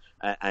sides,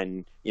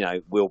 and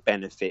will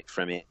benefit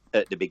from it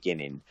at the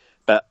beginning.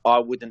 But I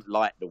wouldn't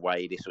like the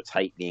way this will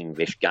take the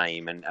English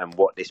game and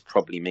what this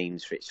probably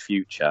means for its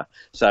future.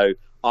 So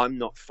I'm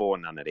not for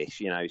none of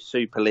this.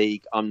 Super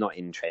League, I'm not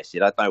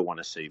interested. I don't want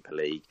a Super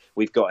League.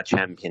 We've got a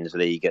Champions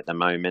League at the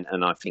moment,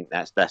 and I think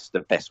that's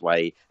the best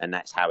way, and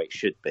that's how it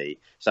should be.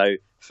 So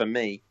for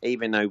me,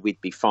 even though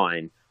we'd be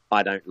fine,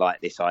 I don't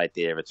like this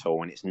idea at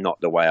all, and it's not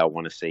the way I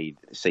want to see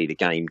the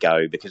game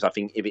go, because I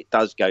think if it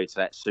does go to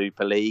that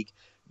Super League,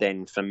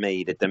 then for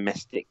me, the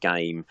domestic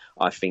game,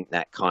 I think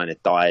that kind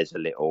of dies a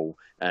little,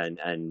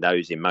 and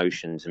those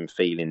emotions and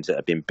feelings that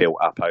have been built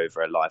up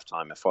over a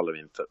lifetime of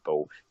following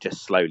football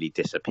just slowly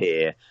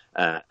disappear,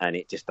 and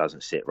it just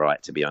doesn't sit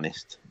right, to be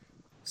honest.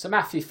 So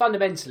Matthew,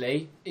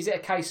 fundamentally, is it a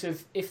case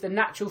of if the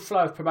natural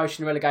flow of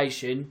promotion and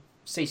relegation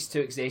ceases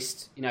to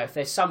exist, if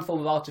there's some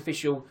form of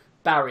artificial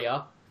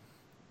barrier,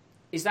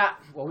 is that,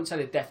 well, I wouldn't say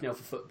the death knell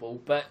for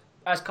football, but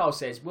as Carl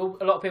says, will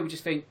a lot of people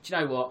just think, do you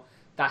know what,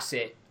 that's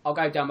it. I'll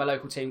go down my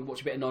local team,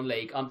 watch a bit of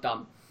non-league. I'm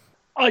done.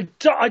 I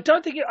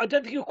don't think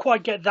you'll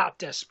quite get that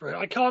desperate.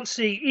 I can't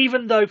see,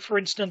 even though, for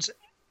instance,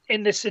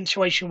 in this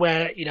situation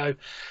where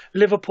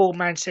Liverpool,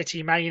 Man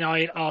City, Man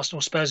United, Arsenal,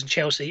 Spurs, and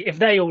Chelsea, if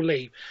they all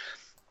leave,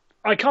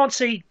 I can't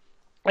see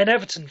an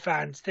Everton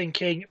fan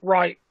thinking,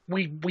 right,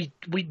 we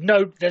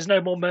know there's no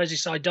more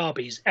Merseyside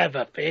derbies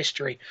ever for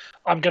history.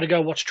 I'm going to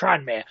go watch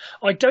Tranmere.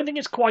 I don't think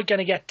it's quite going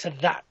to get to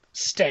that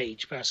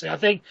stage, personally. I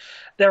think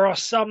there are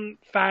some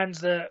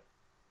fans that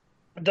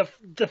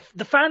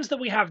the fans that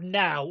we have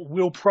now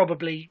will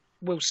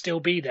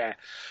still be there,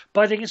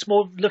 but I think it's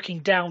more looking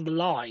down the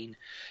line,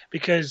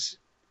 because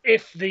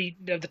if the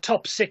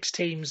top 6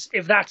 teams,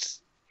 if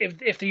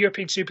the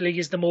European Super League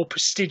is the more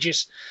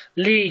prestigious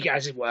league,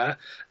 as it were,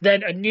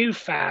 then a new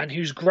fan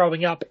who's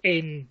growing up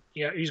in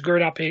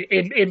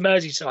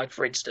Merseyside,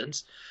 for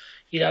instance,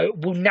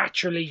 will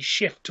naturally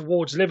shift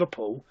towards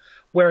Liverpool,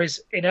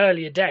 whereas in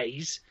earlier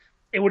days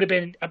it would have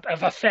been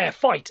a fair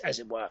fight, as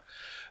it were.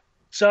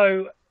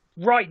 So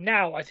right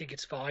now, I think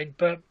it's fine,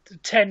 but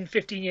 10,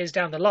 15 years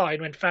down the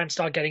line, when fans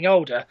start getting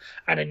older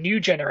and a new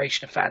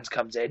generation of fans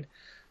comes in,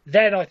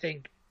 then I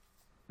think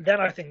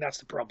that's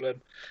the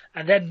problem.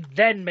 And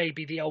then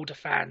maybe the older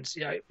fans,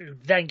 who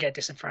then get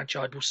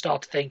disenfranchised, will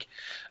start to think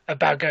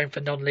about going for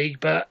non-league.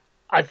 But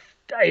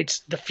it's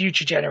the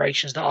future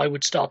generations that I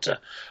would start to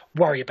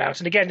worry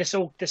about. And again, this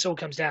all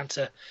comes down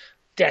to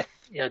death,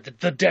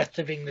 the death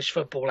of English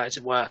football, as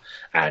it were,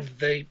 and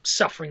the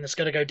suffering that's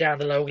going to go down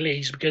the lower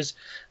leagues, because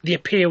the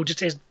appeal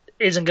just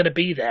isn't going to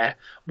be there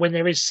when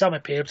there is some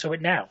appeal to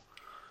it now.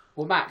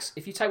 Well, Max,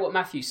 if you take what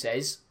Matthew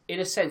says, in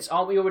a sense,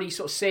 aren't we already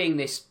sort of seeing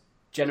this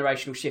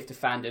generational shift of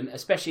fandom,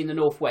 especially in the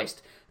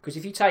Northwest? Because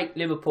if you take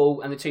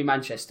Liverpool and the two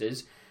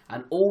Manchesters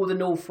and all the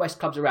North-West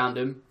clubs around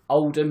them,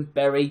 Oldham,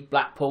 Bury,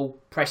 Blackpool,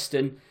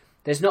 Preston,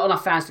 there's not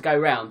enough fans to go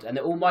round, and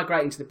they're all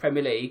migrating to the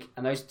Premier League,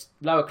 and those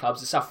lower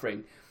clubs are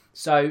suffering.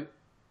 So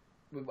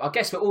I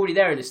guess we're already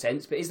there in a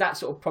sense, but is that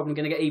sort of problem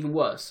going to get even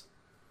worse?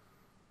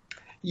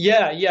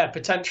 Yeah,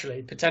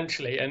 potentially.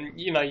 And,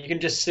 you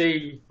can just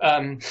see,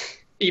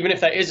 even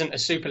if there isn't a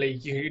Super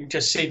League, you can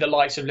just see the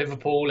likes of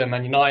Liverpool and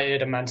Man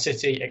United and Man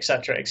City,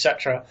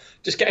 etc.,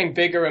 just getting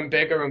bigger and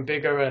bigger and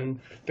bigger and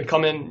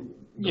becoming,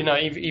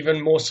 even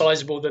more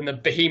sizable than the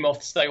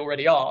behemoths they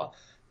already are.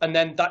 And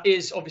then that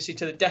is obviously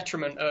to the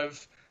detriment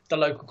of the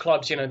local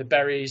clubs, the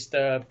Berries,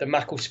 the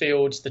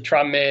Macclesfields, the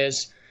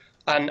Tranmeres,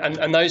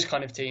 and those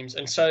kind of teams.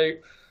 And so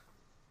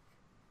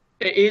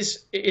it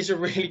is a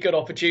really good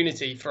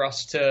opportunity for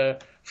us to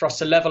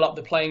level up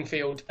the playing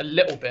field a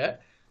little bit,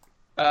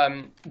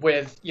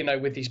 with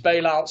these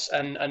bailouts,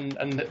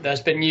 and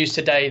there's been news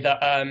today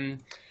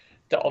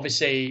that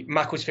obviously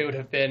Macclesfield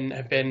have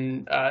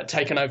been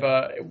taken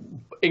over,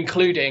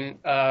 including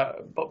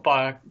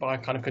by a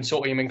kind of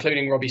consortium,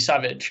 including Robbie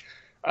Savage.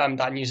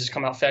 That news has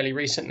come out fairly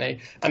recently,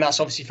 and that's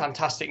obviously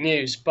fantastic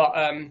news. But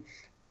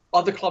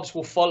other clubs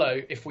will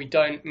follow if we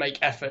don't make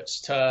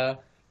efforts to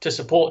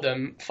support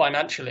them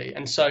financially,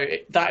 and so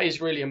that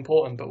is really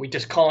important. But we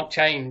just can't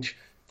change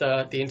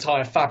the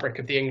entire fabric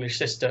of the English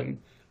system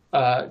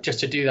just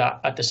to do that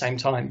at the same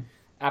time.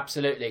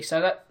 Absolutely. So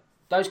that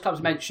those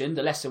clubs mentioned,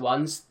 the lesser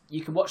ones,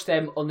 you can watch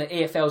them on the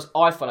EFL's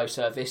iFollow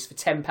service for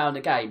 £10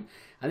 a game.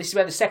 And this is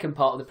where the second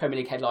part of the Premier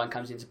League headline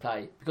comes into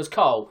play. Because,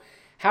 Carl,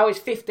 how is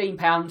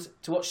 £15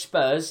 to watch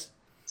Spurs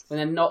when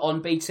they're not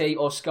on BT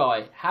or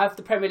Sky? Have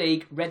the Premier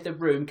League read the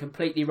room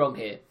completely wrong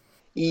here?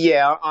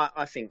 Yeah,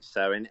 I think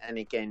so. And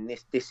again,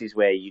 this is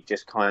where you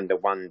just kind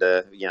of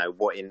wonder,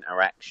 what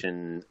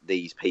interaction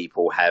these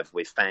people have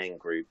with fan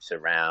groups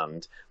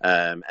around,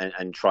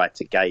 and try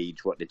to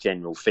gauge what the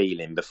general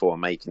feeling before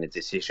making a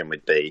decision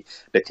would be.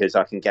 Because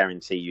I can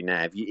guarantee you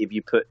now, if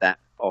you put that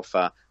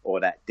offer or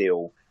that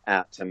deal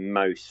out to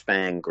most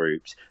fan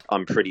groups,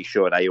 I'm pretty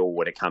sure they all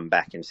would have come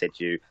back and said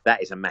to you,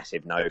 that is a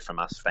massive no from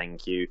us,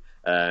 thank you.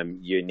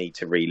 You need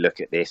to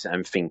relook at this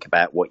and think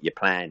about what your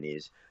plan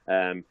is.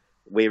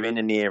 We're in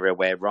an era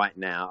where right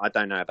now, I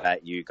don't know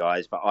about you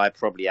guys, but I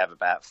probably have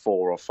about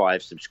 4 or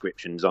 5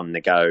 subscriptions on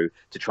the go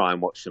to try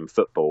and watch some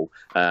football.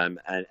 And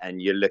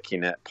you're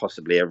looking at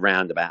possibly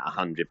around about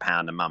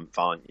 £100 a month,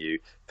 aren't you,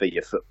 for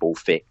your football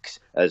fix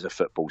as a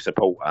football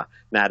supporter.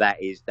 Now,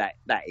 that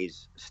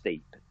is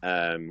steep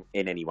in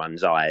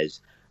anyone's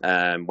eyes.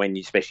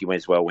 Especially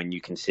when you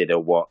consider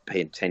what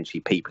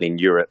potentially people in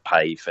Europe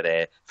pay for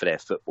their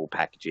football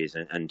packages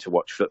and to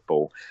watch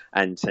football,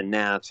 and to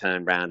now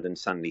turn around and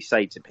suddenly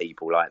say to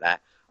people like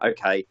that,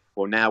 okay,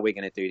 well now we're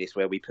going to do this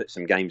where we put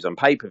some games on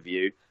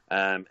pay-per-view,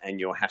 and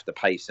you'll have to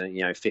pay some,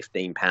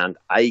 £15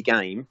 a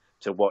game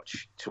to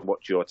watch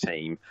your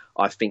team.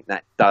 I think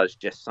that does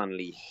just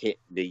suddenly hit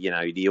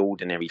the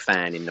ordinary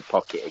fan in the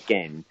pocket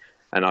again,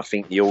 and I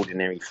think the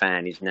ordinary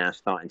fan is now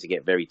starting to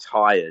get very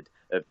tired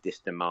of this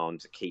demand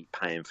to keep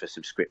paying for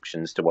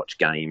subscriptions to watch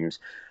games.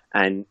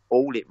 And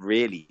all it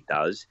really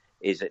does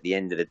is, at the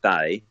end of the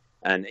day,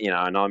 and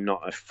I'm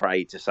not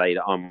afraid to say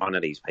that I'm one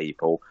of these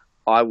people,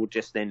 I will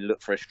just then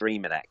look for a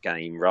stream of that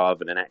game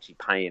rather than actually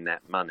paying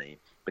that money.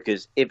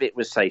 Because if it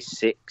was, say,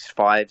 £6,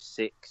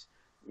 £5,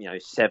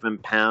 £6,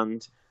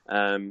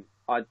 £7,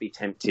 I'd be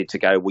tempted to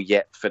go, well,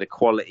 yeah, for the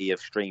quality of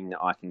stream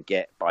that I can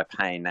get by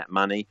paying that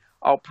money,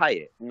 I'll pay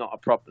it, not a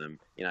problem.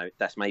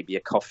 That's maybe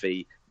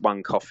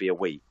one coffee a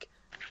week.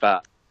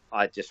 But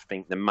I just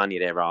think the money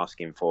they're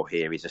asking for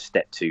here is a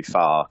step too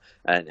far,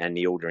 and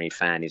the ordinary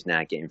fan is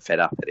now getting fed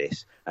up of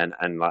this. And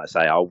like I say,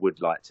 I would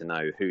like to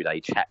know who they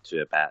chat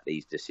to about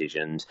these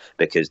decisions,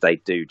 because they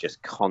do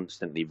just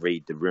constantly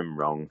read the room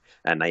wrong,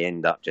 and they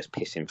end up just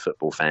pissing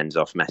football fans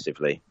off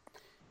massively.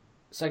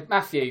 So,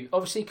 Matthew,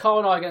 obviously Carl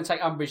and I are going to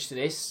take umbrage to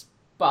this,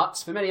 but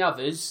for many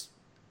others,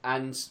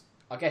 and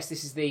I guess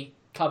this is the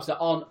clubs that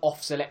aren't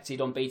off-selected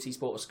on BT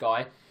Sport or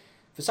Sky,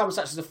 for someone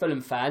such as a Fulham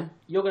fan,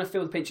 you're going to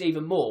feel the pinch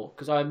even more,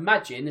 because I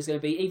imagine there's going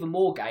to be even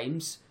more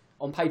games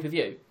on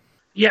pay-per-view.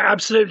 Yeah,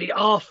 absolutely.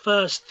 Our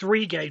first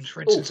 3 games,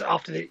 for instance,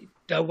 after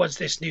once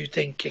this new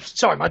thing kicks...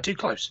 Sorry, am I too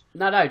close?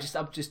 No, I'm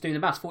just doing the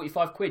maths.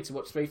 £45 to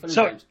watch 3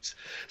 Fulham games.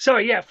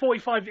 Sorry, yeah,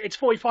 45. It's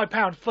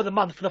 £45 for the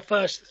month for the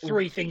first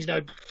 3 things.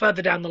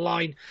 Further down the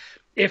line,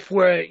 if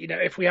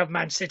we have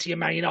Man City and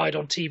Man United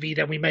on TV,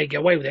 then we may get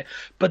away with it.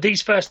 But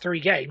these first 3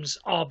 games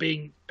are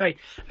being paid.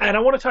 And I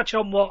want to touch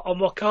on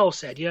what Carl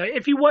said.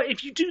 If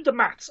you do the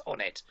maths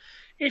on it,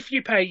 if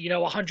you pay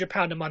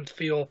 £100 a month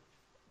for your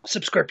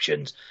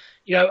subscriptions,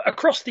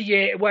 across the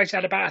year it works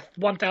out about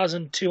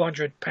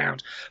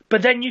 £1,200.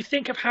 But then you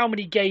think of how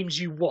many games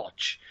you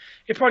watch,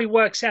 it probably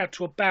works out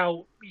to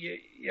about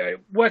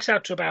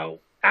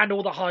and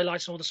all the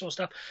highlights and all the sort of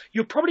stuff,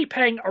 you're probably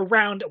paying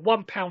around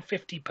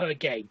 £1.50 per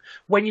game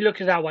when you look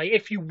at it that way.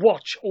 If you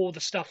watch all the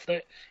stuff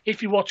that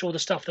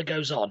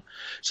goes on,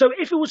 so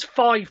if it was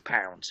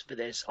 £5 for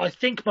this, I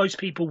think most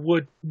people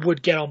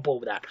would get on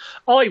board with that.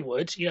 I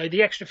would,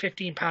 the extra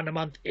 £15 a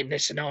month in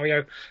this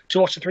scenario to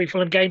watch the 3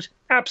 Fulham games,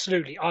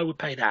 absolutely, I would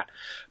pay that.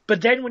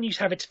 But then when you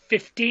have it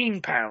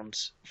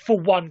 £15 for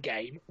one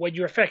game, when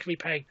you're effectively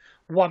paying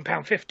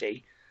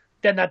 £1.50.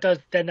 Then that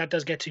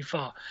does get too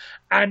far.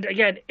 And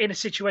again, in a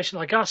situation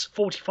like us,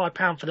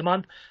 £45 for the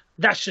month,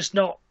 that's just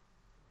not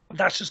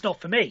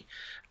for me.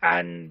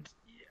 And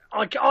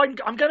I'm going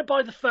to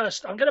buy the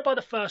first. I'm going to buy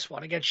the first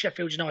one against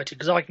Sheffield United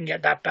because I can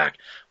get that back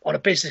on a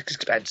business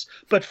expense.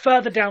 But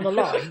further down the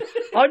line,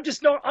 I'm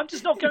just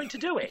not going to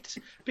do it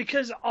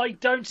because I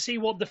don't see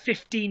what the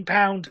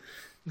 £15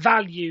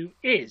 value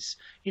is.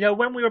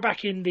 When we were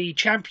back in the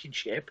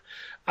Championship.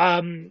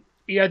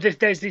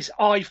 There's this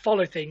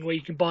iFollow thing where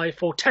you can buy it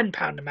for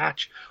 £10 a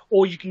match,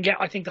 or you can get,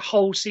 I think, the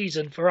whole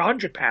season for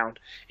 £100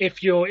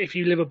 if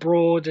you live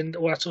abroad and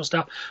all that sort of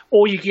stuff,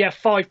 or you can get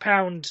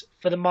 £5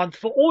 for the month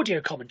for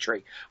audio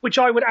commentary, which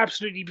I would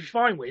absolutely be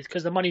fine with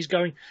because the money's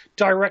going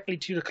directly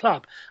to the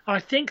club. And I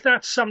think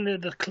that's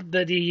something that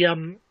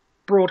the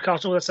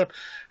broadcast and all that stuff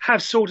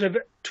have sort of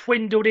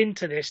twindled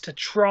into this to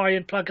try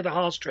and plug at the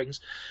heartstrings,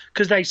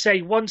 because they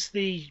say once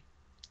the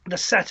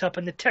setup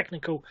and the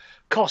technical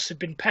costs have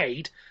been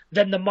paid,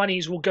 then the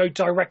monies will go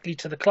directly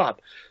to the club.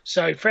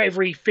 So for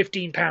every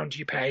 £15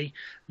 you pay,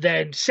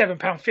 then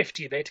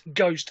 £7.50 of it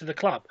goes to the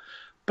club.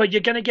 But you're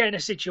going to get in a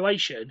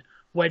situation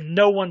when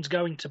no one's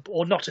going to,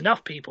 or not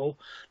enough people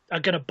are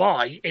going to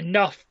buy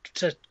enough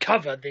to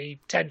cover the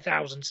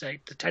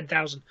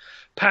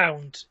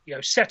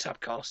 £10,000 setup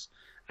costs,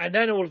 and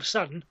then all of a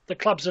sudden the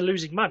clubs are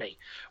losing money.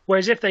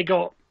 Whereas if they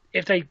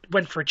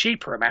went for a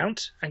cheaper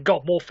amount and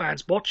got more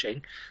fans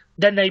watching,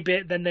 then they'd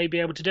be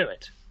able to do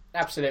it.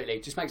 Absolutely.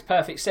 It just makes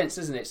perfect sense,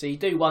 doesn't it? So you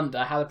do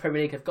wonder how the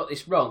Premier League have got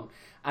this wrong.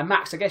 And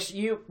Max, I guess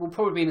you will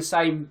probably be in the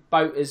same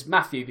boat as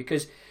Matthew,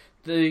 because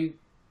the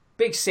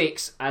Big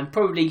Six and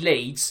probably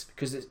Leeds,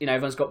 because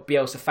everyone's got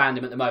Bielsa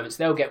fandom at the moment,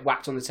 so they'll get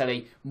whacked on the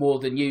telly more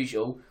than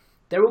usual.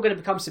 They're all going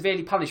to become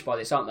severely punished by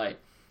this, aren't they?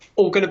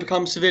 All going to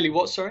become severely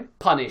what, sorry?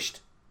 Punished.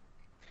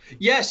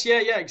 Yes,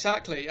 yeah,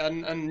 exactly.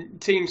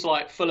 And teams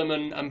like Fulham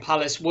and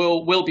Palace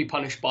will be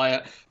punished by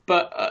it.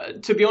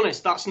 But to be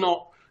honest, that's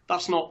not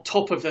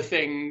top of the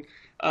thing.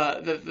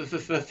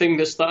 The thing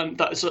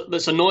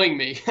that's annoying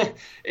me.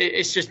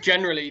 It's just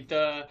generally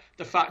the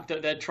fact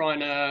that they're trying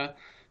to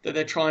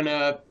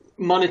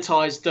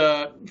monetize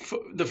the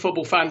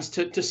football fans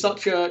to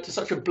such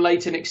a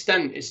blatant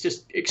extent. It's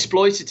just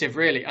exploitative,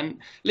 really. And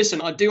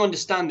listen, I do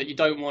understand that you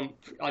don't want,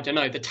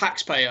 the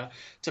taxpayer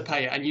to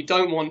pay it, and you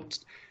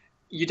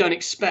don't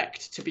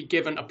expect to be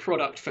given a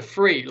product for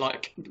free,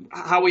 like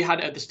how we had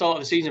it at the start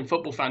of the season,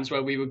 football fans,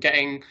 where we were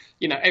getting,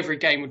 every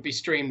game would be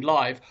streamed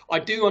live. I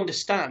do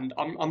understand.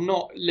 I'm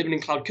not living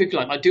in cloud cuckoo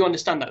land. I do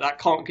understand that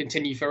can't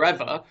continue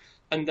forever,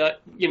 and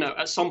that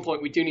at some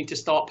point we do need to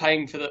start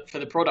paying for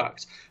the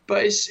product.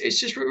 But it's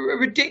just a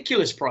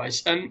ridiculous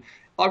price. And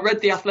I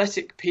read the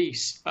Athletic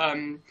piece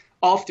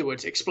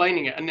afterwards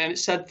explaining it, and then it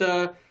said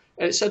the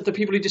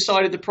people who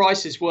decided the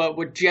prices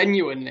were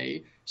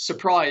genuinely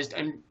surprised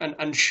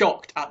and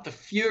shocked at the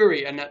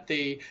fury and at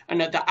the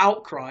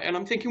outcry. And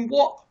I'm thinking,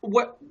 what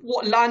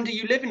land are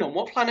you living on?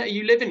 What planet are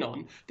you living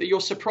on that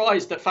you're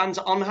surprised that fans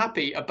are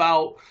unhappy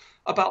about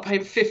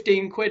paying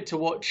 £15 to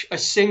watch a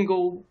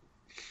single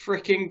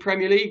freaking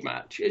Premier League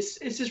match? It's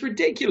just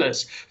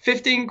ridiculous.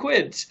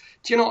 £15.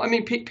 Do you know what I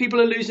mean? People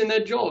are losing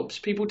their jobs.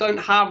 People don't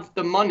have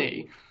the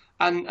money.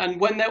 And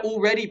when they're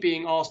already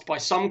being asked by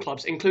some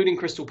clubs, including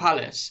Crystal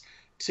Palace,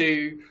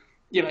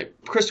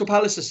 Crystal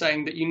Palace are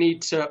saying that you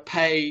need to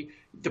pay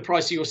the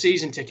price of your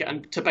season ticket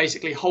and to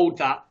basically hold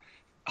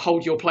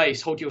your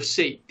place, hold your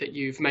seat that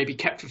you've maybe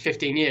kept for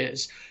 15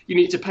 years. You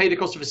need to pay the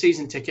cost of a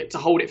season ticket to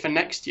hold it for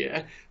next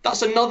year.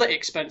 That's another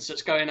expense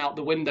that's going out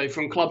the window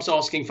from clubs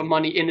asking for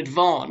money in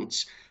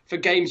advance for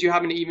games you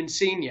haven't even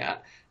seen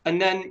yet. And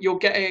then you're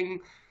getting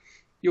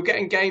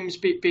games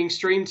being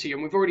streamed to you.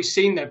 And we've already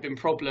seen there have been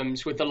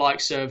problems with the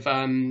likes of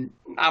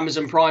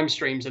Amazon Prime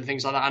streams and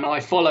things like that. And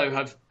iFollow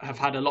have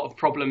had a lot of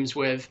problems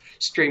with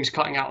streams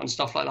cutting out and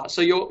stuff like that.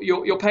 So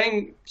you're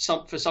paying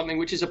for something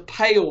which is a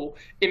pale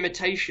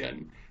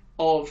imitation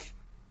of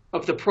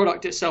the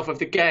product itself, of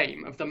the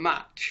game, of the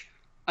match.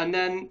 And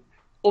then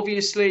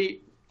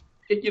obviously,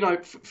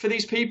 for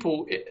these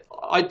people,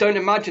 I don't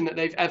imagine that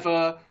they've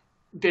ever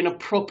been a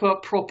proper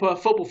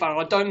football fan.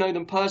 I don't know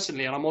them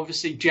personally, and I'm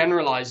obviously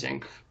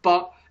generalizing,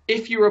 but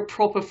if you're a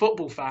proper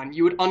football fan,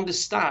 you would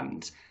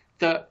understand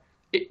that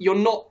you're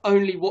not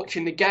only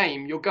watching the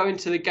game, you're going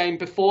to the game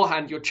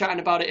beforehand, you're chatting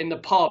about it in the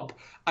pub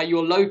at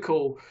your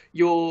local,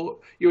 you're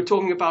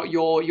talking about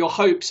your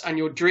hopes and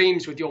your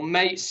dreams with your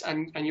mates,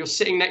 and you're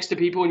sitting next to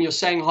people and you're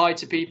saying hi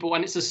to people,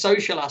 and it's a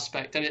social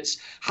aspect, and it's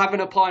having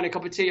a pie and a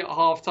cup of tea at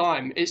half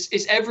time.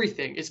 It's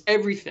everything.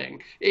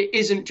 It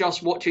isn't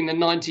just watching the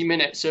 90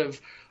 minutes of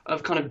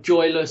kind of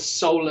joyless,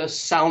 soulless,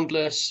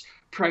 soundless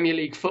Premier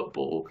League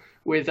football.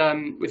 with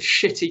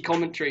shitty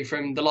commentary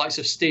from the likes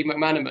of Steve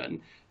McManaman,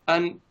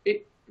 and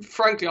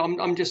frankly,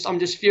 I'm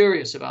just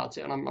furious about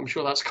it, and I'm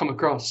sure that's come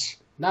across.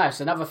 No,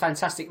 it's another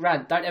fantastic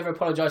rant. Don't ever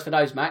apologise for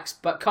those, Max.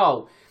 But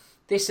Cole,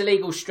 this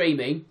illegal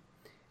streaming,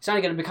 it's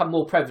only going to become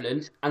more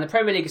prevalent, and the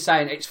Premier League is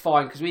saying it's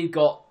fine because we've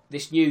got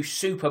this new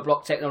super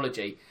block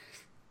technology,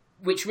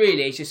 which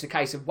really is just a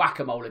case of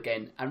whack-a-mole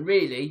again. And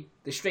really,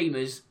 the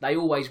streamers, they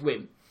always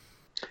win.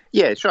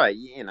 Yeah, it's right.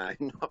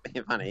 Not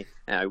being funny.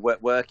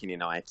 Working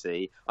in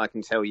IT, I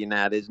can tell you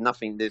now, there's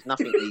nothing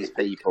these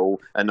people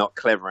are not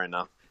clever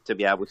enough to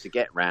be able to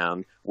get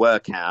round,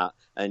 work out,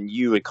 and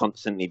you would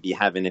constantly be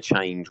having to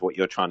change what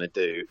you're trying to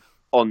do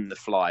on the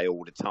fly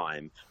all the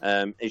time.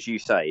 As you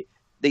say,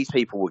 these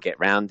people will get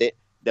round it.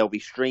 There'll be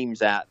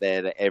streams out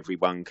there that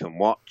everyone can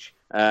watch.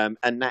 And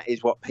that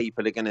is what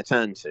people are going to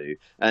turn to.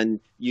 And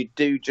you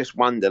do just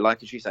wonder,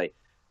 like as you say,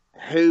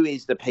 who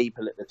is the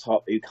people at the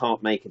top who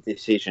can't make a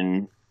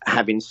decision,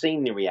 having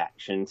seen the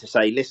reaction, to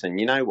say, listen,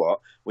 you know what,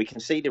 we can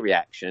see the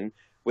reaction.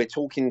 We're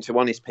talking to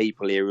honest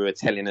people here who are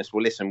telling us,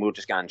 well, listen, we'll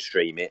just go and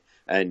stream it.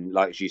 And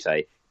like you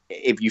say,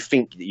 if you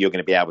think that you're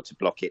going to be able to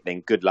block it,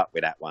 then good luck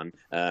with that one,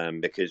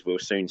 because we'll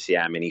soon see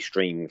how many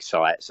streaming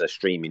sites are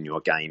streaming your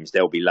games.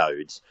 There'll be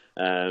loads.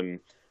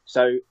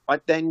 So I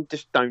then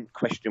just don't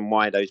question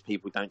why those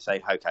people don't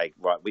say, OK,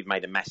 right, we've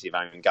made a massive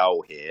own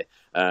goal here.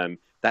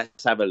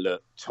 Let's have a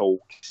look,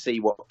 talk, see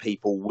what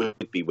people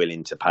would be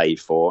willing to pay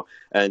for.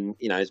 And,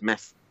 as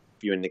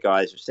Matthew and the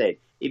guys have said,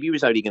 if you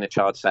was only going to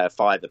charge, say,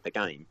 £5 per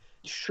game,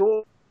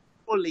 surely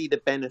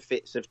the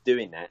benefits of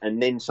doing that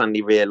and then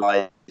suddenly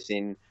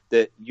realising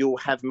that you'll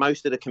have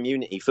most of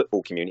the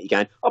football community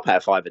going, I'll pay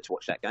 £5 to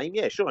watch that game.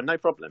 Yeah, sure, no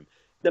problem.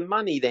 The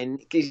money then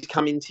is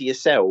coming to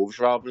yourselves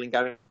rather than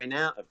going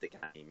out of the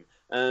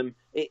game.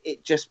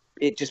 It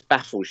just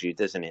baffles you,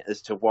 doesn't it,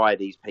 as to why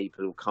these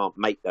people can't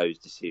make those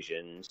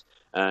decisions,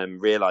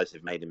 realise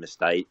they've made a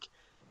mistake,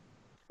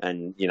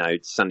 and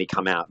suddenly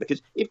come out.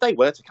 Because if they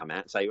were to come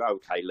out and say,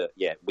 okay, look,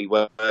 yeah, we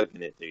were going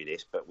to do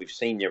this, but we've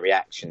seen your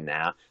reaction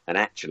now, and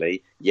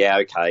actually, yeah,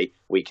 okay,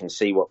 we can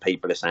see what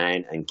people are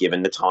saying, and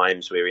given the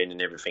times we're in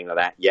and everything like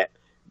that, yep,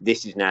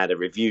 this is now the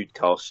reviewed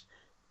cost.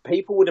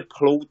 People would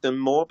applaud them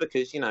more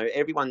because,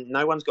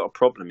 no one's got a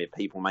problem if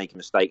people make a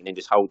mistake and then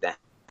just hold their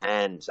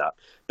hands up.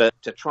 But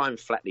to try and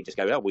flatly just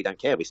go, oh, we don't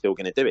care, we're still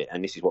going to do it,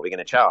 and this is what we're going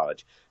to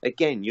charge.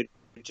 Again, you're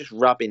just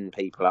rubbing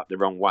people up the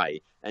wrong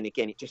way. And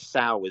again, it just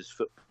sours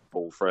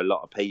football for a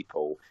lot of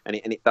people. And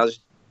it does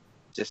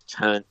just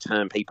turn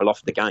people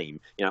off the game.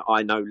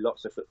 I know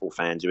lots of football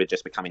fans who are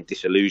just becoming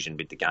disillusioned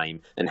with the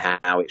game and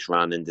how it's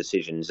run and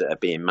decisions that are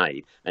being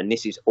made. And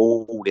this is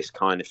all this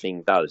kind of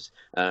thing does.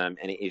 And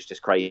it is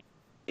just crazy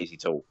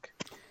talk.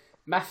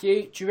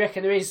 Matthew, do you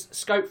reckon there is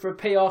scope for a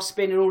PR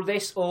spin in all of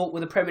this, or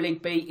will the Premier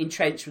League be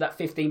entrenched with that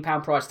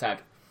 £15 price tag?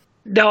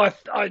 No,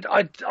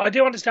 I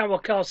do understand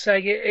what Carl's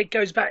saying. It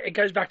goes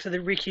back to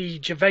the Ricky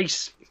Gervais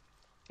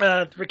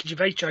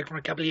joke from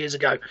a couple of years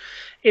ago.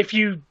 If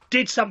you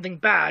did something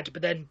bad,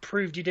 but then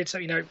proved you did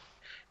something,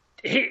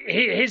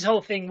 his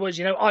whole thing was,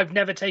 I've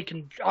never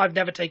taken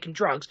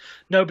drugs.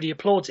 Nobody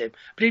applauds him.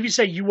 But if you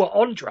say you were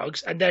on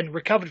drugs and then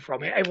recovered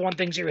from it, everyone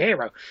thinks you're a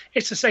hero.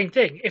 It's the same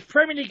thing. If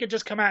Premier League had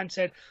just come out and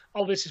said,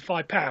 "Oh, this is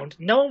 £5,"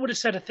 no one would have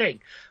said a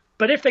thing.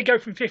 But if they go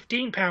from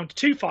 £15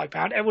 to £5,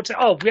 everyone would say,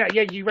 "Oh, yeah,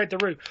 you read the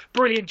room.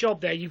 Brilliant job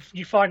there. You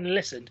finally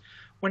listened."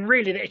 When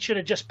really it should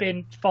have just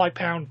been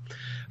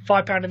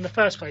 £5 in the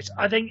first place.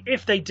 I think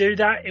if they do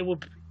that, it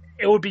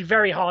would be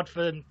very hard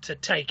for them to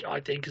take. I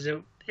think because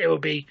it will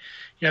be,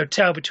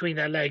 tail between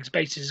their legs,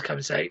 basically just come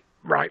and say,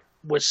 right,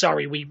 we're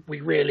sorry, we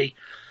really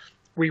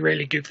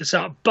goofed this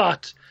up.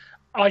 But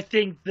I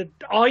think that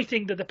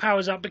the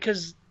power's up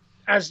because,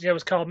 as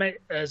Carl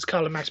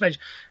and Max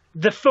mentioned,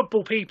 the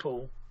football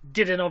people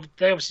they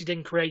obviously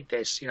didn't create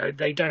this.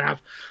 They don't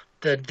have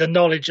the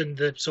knowledge and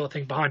the sort of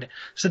thing behind it.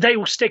 So they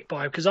will stick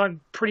by it because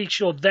I'm pretty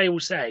sure they will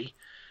say,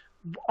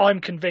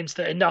 I'm convinced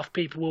that enough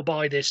people will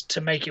buy this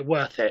to make it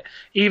worth it.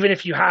 Even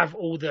if you have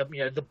all the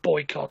the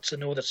boycotts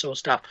and all that sort of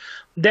stuff,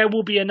 there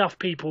will be enough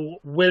people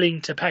willing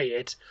to pay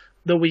it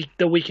that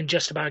we can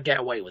just about get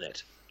away with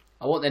it.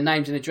 I want their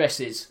names and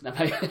addresses.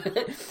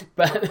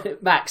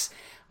 But Max,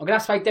 I'm going to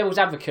have to play devil's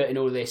advocate in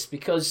all of this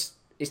because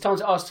it's time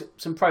to ask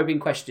some probing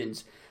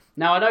questions.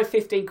 Now, I know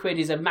 £15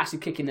 is a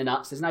massive kick in the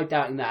nuts. There's no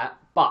doubting that.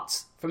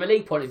 But from a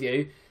league point of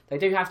view, they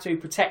do have to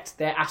protect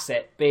their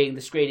asset, being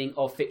the screening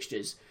of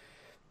fixtures.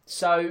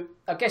 So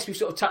I guess we've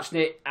sort of touched on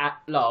it at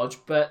large,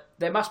 but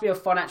there must be a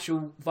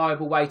financial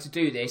viable way to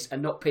do this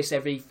and not piss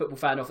every football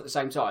fan off at the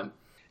same time.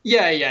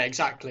 Yeah,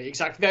 exactly.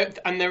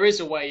 And there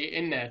is a way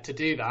in there to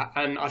do that.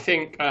 And I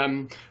think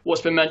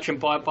what's been mentioned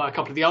by a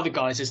couple of the other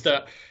guys is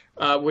that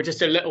we're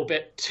just a little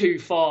bit too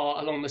far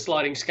along the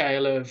sliding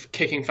scale of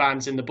kicking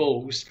fans in the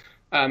balls.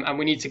 And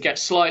we need to get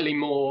slightly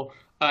more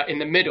in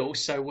the middle,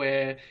 so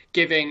we're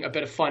giving a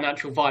bit of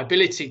financial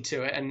viability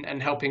to it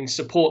and helping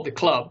support the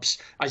clubs.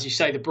 As you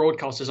say, the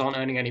broadcasters aren't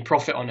earning any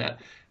profit on it,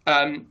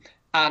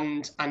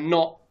 and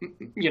not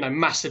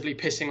massively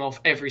pissing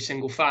off every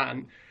single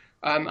fan.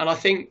 And I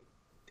think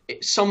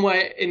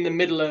somewhere in the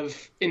middle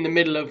of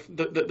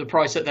the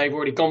price that they've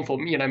already gone for,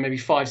 maybe £5,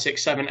 £6,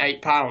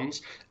 £7,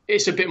 £8,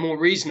 it's a bit more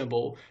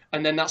reasonable,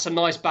 and then that's a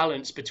nice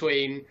balance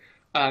between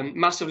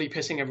massively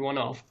pissing everyone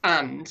off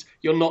and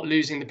you're not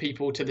losing the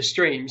people to the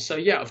streams. So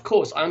yeah, of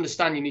course, I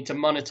understand you need to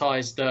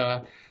monetize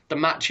the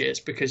matches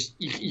because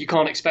you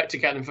can't expect to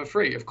get them for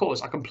free. Of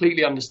course, I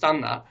completely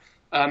understand that,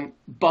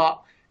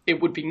 but it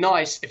would be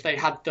nice if they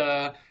had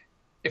the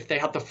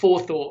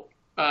forethought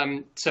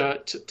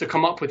to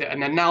come up with it.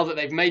 And then now that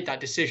they've made that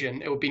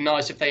decision, it would be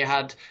nice if they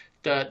had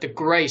the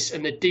grace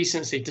and the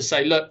decency to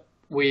say, look,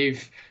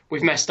 we've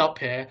messed up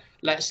here.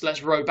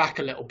 Let's row back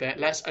a little bit.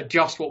 Let's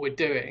adjust what we're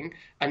doing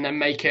and then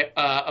make it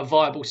a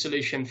viable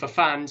solution for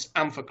fans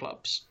and for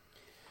clubs.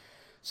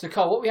 So,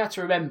 Carl, what we have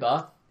to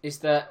remember is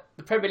that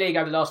the Premier League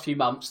over the last few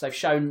months, they've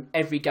shown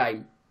every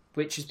game,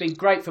 which has been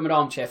great from an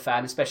armchair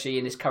fan, especially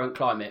in this current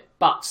climate.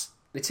 But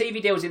the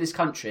TV deals in this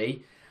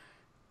country,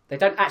 they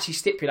don't actually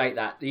stipulate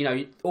that.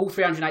 All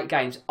 308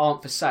 games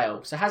aren't for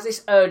sale. So has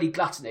this early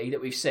gluttony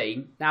that we've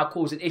seen now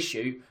caused an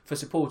issue for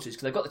supporters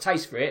because they've got the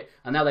taste for it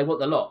and now they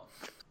want the lot?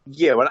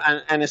 Yeah, well,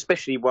 and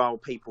especially while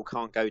people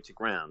can't go to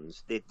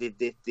grounds,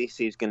 this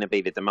is going to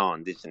be the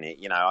demand, isn't it?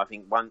 I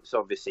think once,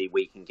 obviously,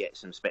 we can get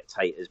some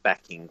spectators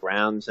back in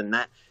grounds and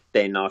that,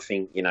 then I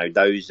think,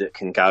 those that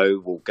can go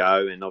will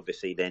go, and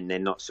obviously then they're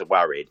not so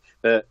worried.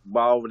 But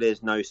while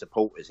there's no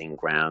supporters in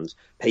grounds,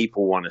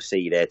 people want to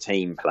see their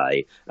team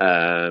play.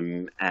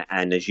 And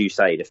as you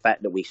say, the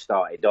fact that we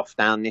started off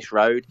down this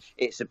road,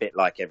 it's a bit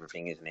like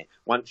everything, isn't it?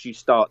 Once you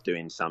start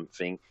doing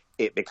something,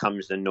 it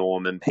becomes the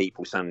norm and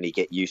people suddenly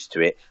get used to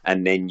it,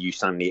 and then you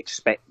suddenly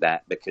expect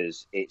that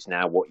because it's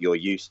now what you're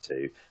used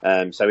to.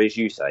 So as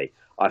you say,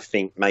 I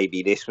think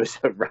maybe this was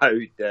a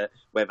road that,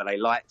 whether they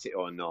liked it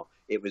or not,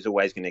 it was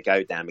always going to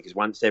go down, because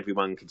once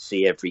everyone could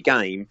see every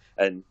game,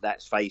 and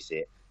let's face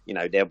it,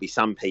 there'll be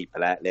some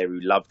people out there who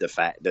love the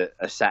fact that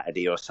a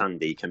Saturday or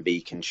Sunday can be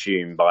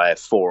consumed by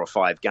 4 or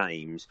 5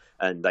 games,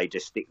 and they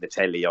just stick the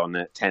telly on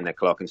at 10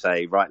 o'clock and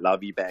say, right,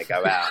 love, you better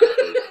go out.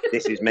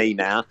 This is me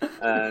now.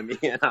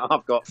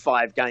 I've got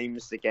 5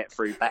 games to get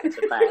through back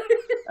to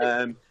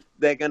back.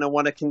 They're going to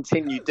want to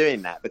continue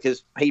doing that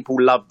because people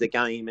love the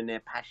game and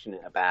they're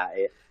passionate about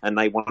it and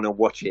they want to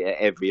watch it at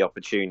every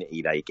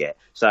opportunity they get.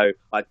 So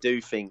I do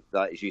think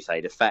that, as you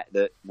say, the fact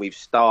that we've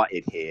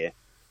started here,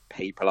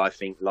 people, I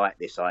think, like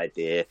this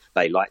idea.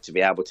 They like to be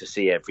able to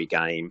see every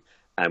game.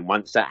 And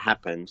once that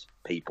happens,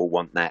 people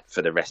want that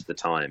for the rest of the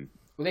time.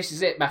 Well, this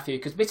is it, Matthew,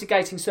 because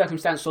mitigating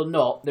circumstance or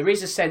not, there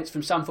is a sense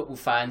from some football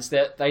fans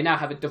that they now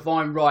have a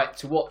divine right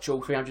to watch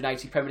all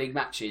 380 Premier League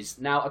matches.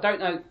 Now, I don't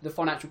know the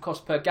financial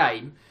cost per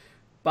game,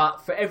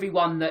 but for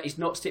everyone that is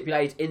not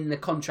stipulated in the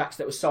contracts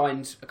that were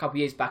signed a couple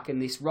of years back in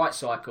this right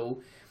cycle,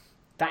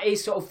 that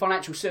is sort of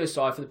financial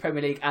suicide for the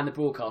Premier League and the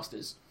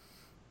broadcasters.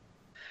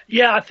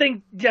 Yeah, I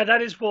think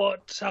that is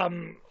what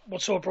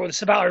sort of brought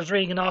this about. I was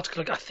reading an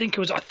article, I think it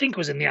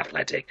was in The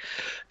Athletic,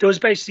 that was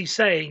basically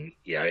saying,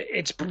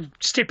 it's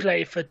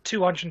stipulated for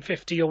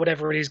 250 or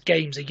whatever it is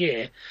games a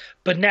year,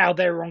 but now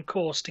they're on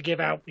course to give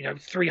out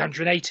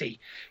 380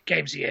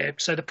 games a year.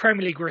 So the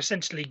Premier League were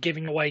essentially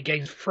giving away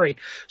games for free.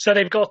 So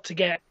they've got to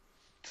get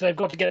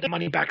the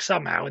money back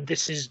somehow, and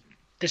this is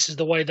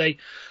the way they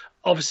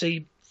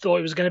obviously thought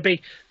it was going to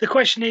be. The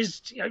question is,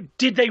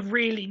 did they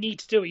really need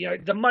to do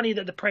it? The money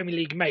that the Premier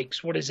League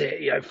makes, what is it?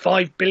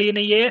 $5 billion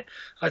a year,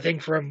 I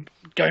think, from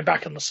going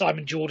back on the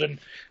Simon Jordan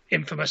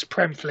infamous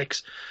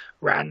Premflix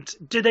rant.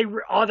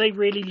 Are they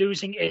really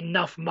losing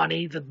enough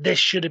money that this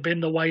should have been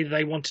the way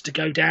they wanted to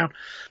go down?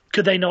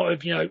 Could they not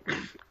have,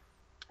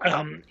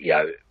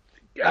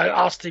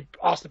 asked the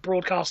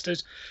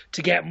broadcasters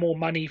to get more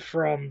money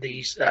from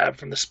the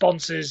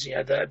sponsors?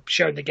 They're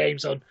showing the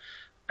games on.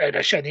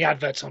 Showing the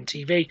adverts on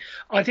TV.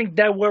 I think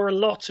there were a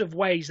lot of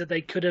ways that they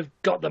could have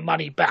got the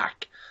money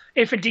back,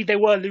 if indeed they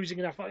were losing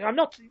enough money.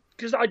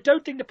 Because I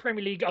don't think the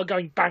Premier League are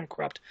going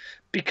bankrupt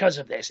because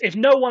of this. If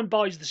no one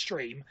buys the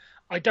stream,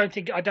 I don't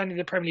think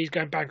the Premier League is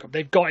going bankrupt.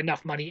 They've got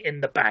enough money in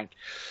the bank,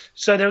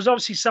 so there was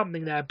obviously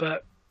something there.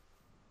 But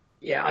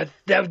yeah,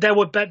 there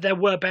were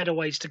better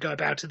ways to go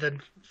about it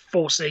than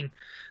forcing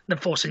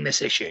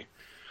this issue.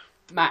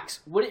 Max,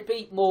 would it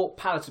be more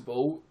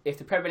palatable if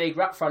the Premier League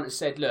were up front and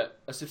said, look,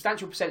 a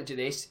substantial percentage of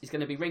this is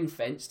going to be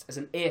ring-fenced as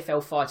an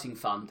EFL fighting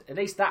fund? At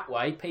least that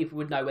way, people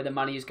would know where the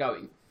money is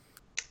going.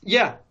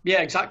 Yeah,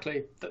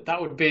 exactly.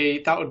 That would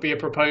be a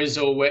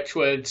proposal which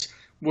would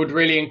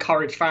really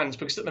encourage fans,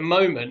 because at the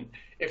moment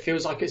it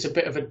feels like it's a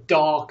bit of a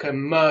dark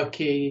and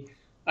murky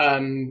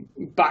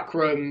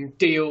backroom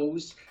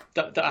deals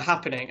that are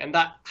happening, and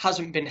that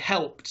hasn't been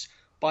helped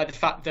by the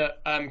fact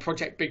that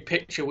Project Big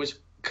Picture was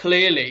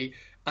clearly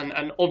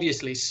and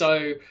obviously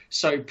so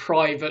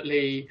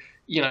privately,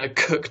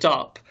 cooked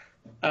up,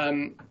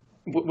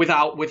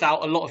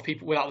 without a lot of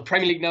people, without the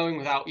Premier League knowing,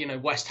 without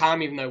West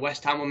Ham, even though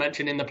West Ham were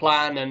mentioned in the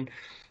plan, and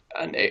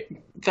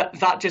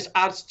that just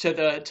adds to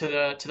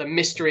the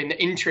mystery and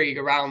the intrigue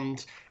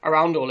around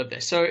all of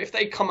this. So if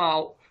they come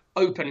out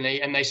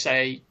openly and they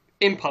say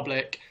in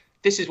public,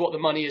 this is what the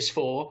money is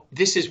for.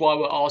 This is why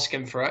we're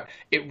asking for it.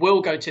 It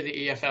will go to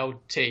the EFL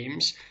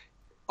teams.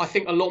 I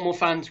think a lot more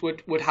fans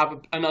would have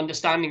an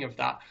understanding of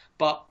that.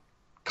 But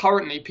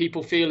currently,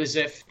 people feel as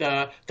if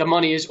the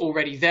money is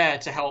already there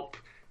to help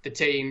the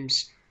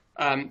teams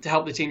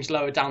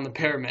lower down the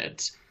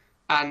pyramid,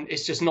 and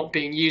it's just not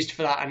being used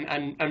for that.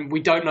 And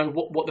we don't know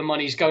what the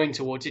money is going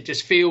towards. It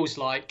just feels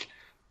like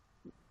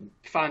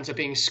fans are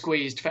being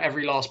squeezed for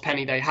every last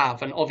penny they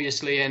have. And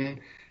obviously, in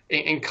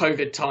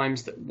COVID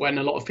times, when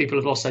a lot of people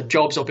have lost their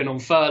jobs or been on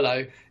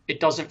furlough, it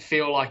doesn't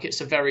feel like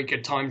it's a very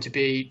good time to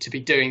be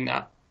doing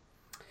that.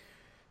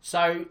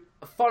 So,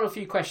 a final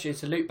few questions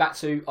to loop back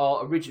to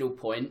our original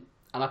point,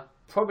 and I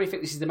probably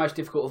think this is the most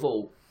difficult of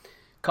all.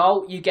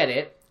 Carl, you get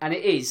it, and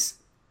it is,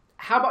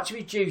 how much of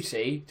a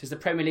duty does the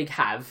Premier League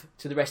have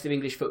to the rest of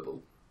English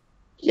football?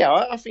 Yeah,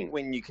 I think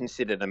when you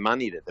consider the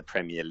money that the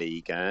Premier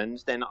League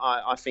earns, then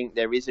I think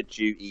there is a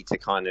duty to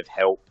kind of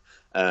help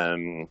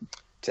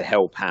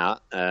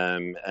out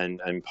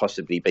and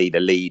possibly be the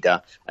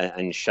leader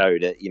and show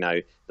that, you know,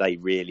 they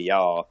really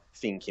are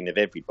thinking of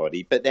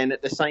everybody. But then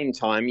at the same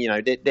time, you know,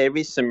 there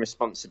is some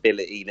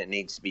responsibility that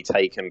needs to be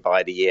taken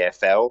by the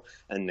EFL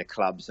and the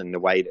clubs and the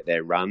way that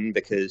they're run,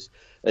 because,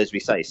 as we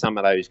say, some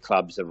of those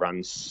clubs are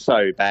run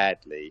so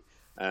badly,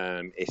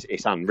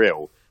 it's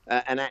unreal.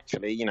 And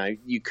actually, you know,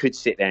 you could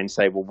sit there and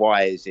say, well,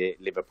 why is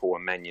it Liverpool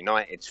and Man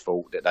United's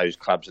fault that those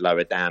clubs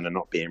lower down are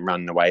not being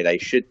run the way they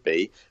should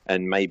be?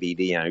 And maybe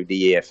the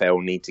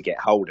EFL need to get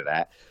hold of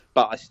that.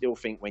 But I still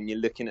think when you're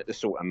looking at the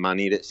sort of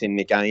money that's in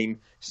the game,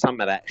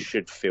 some of that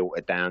should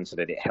filter down so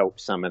that it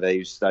helps some of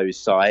those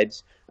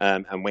sides.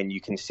 And when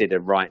you consider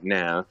right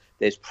now,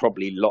 there's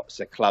probably lots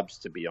of clubs,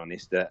 to be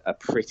honest, that are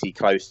pretty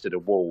close to the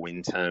wall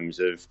in terms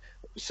of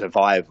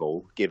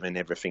survival, given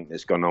everything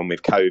that's gone on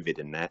with COVID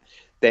and that.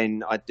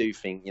 Then I do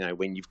think, you know,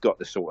 when you've got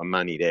the sort of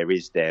money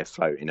there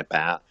floating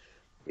about,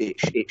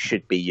 it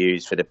should be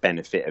used for the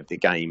benefit of the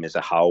game as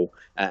a whole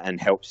and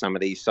help some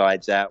of these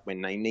sides out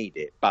when they need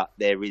it. But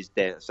there is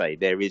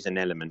an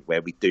element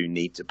where we do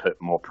need to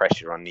put more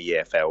pressure on the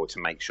EFL to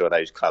make sure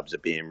those clubs are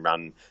being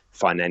run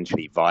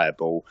financially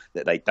viable,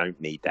 that they don't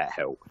need that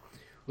help.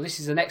 Well,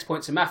 this is the next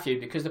point to Matthew,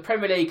 because the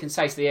Premier League can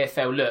say to the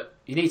EFL, look,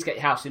 you need to get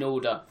your house in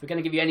order. If we're going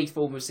to give you any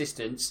form of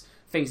assistance,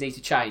 things need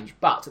to change.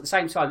 But at the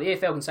same time, the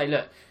EFL can say,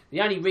 look, the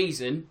only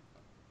reason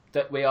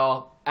that we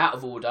are out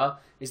of order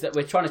is that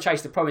we're trying to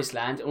chase the promised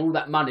land, and all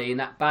that money and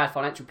that bad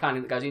financial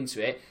planning that goes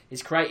into it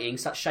is creating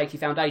such shaky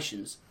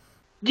foundations.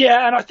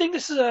 Yeah, and I think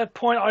this is a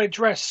point I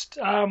addressed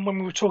when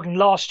we were talking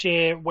last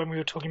year, when we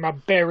were talking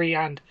about Bury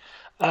and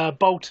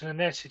Bolton and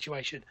their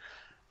situation.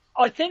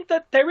 I think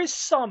that there is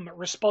some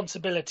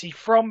responsibility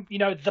from, you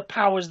know, the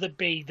powers that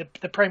be,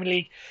 the Premier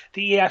League,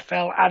 the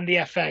EFL and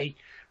the FA.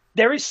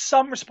 There is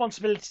some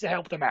responsibility to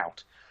help them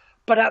out.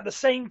 But at the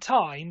same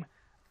time,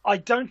 I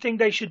don't think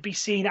they should be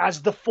seen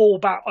as the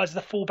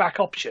fallback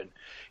option.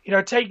 You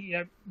know, take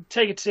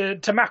it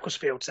to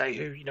Macclesfield, say,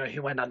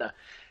 who went under.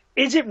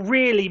 Is it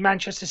really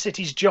Manchester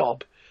City's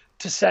job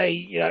to say,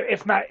 you know,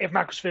 if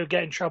Macclesfield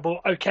get in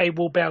trouble, okay,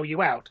 we'll bail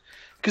you out?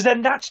 Because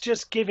then that's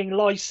just giving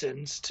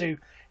license to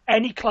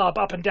any club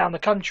up and down the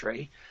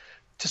country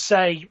to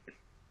say,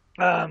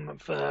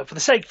 for the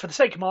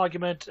sake of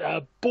argument,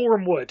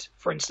 Boreham Wood,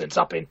 for instance,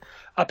 up in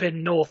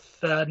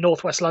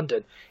northwest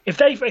London, if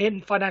they've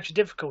in financial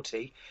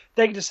difficulty,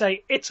 they can just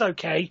say it's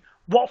okay.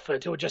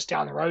 Watford, who are just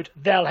down the road,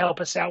 they'll help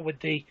us out with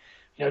the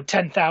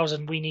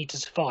 10,000 we need to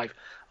survive.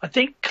 I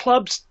think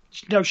clubs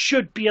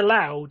should be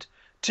allowed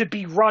to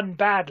be run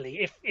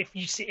badly if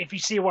you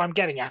see what I'm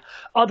getting at.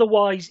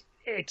 Otherwise,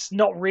 it's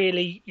not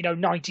really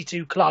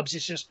 92 clubs.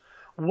 It's just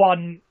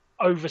one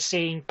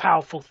overseeing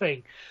powerful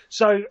thing.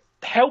 So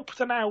help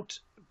them out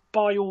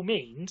by all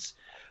means,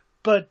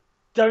 but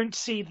don't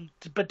see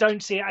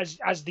it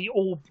as the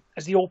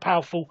all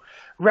powerful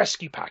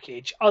rescue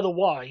package.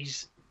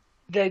 Otherwise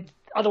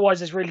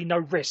there's really no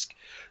risk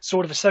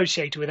sort of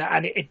associated with that,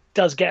 and it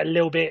does get a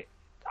little bit.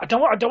 I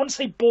don't want to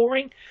say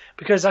boring,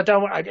 because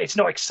it's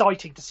not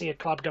exciting to see a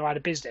club go out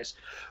of business,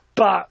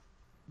 but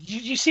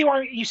you see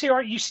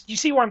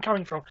where I'm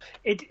coming from.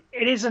 It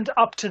isn't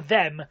up to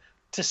them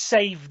to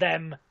save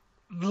them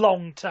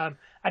long term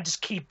and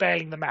just keep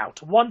bailing them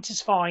out. Once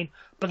is fine,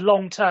 but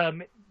long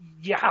term,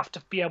 you have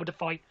to be able to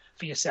fight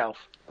for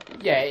yourself.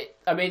 Yeah,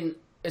 I mean,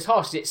 as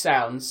harsh as it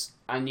sounds,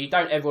 and you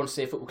don't ever want to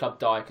see a football club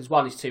die, because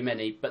one is too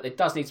many, but there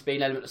does need to be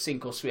an element of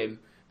sink or swim,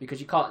 because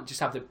you can't just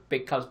have the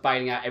big clubs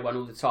bailing out everyone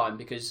all the time,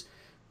 because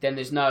then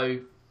there's no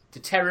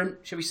deterrent,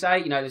 shall we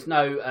say? There's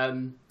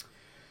no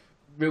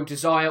real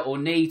desire or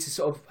need to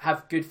sort of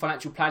have good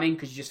financial planning,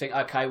 because you just think,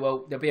 okay,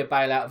 well, there'll be a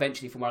bailout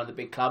eventually from one of the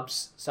big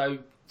clubs. So,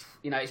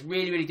 it's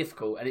really, really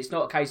difficult. And it's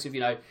not a case of,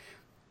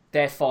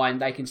 they're fine,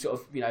 they can sort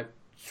of,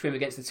 swim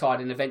against the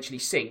tide and eventually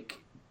sink.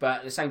 But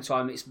at the same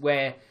time, it's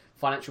where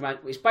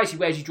it's basically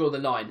where you draw the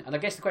line. And I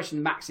guess the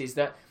question, Max, is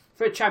that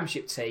for a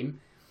championship team,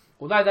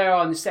 although they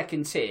are in the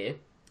second tier,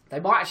 they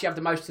might actually have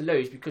the most to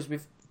lose, because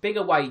with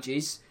bigger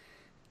wages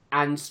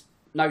and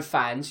no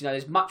fans,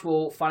 there's much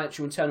more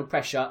financial internal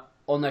pressure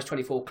on those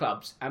 24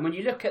 clubs. And when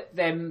you look at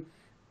them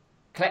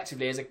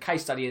collectively as a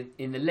case study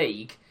in the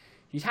league,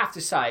 you'd have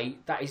to say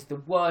that is the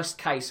worst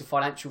case of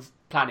financial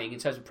planning in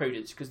terms of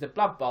prudence, because the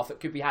bloodbath that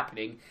could be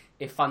happening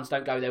if funds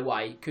don't go their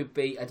way could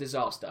be a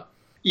disaster.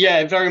 Yeah,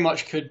 it very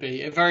much could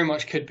be. It very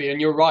much could be.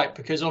 And you're right,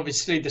 because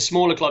obviously the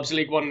smaller clubs,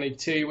 League One and League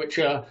Two, which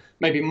are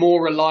maybe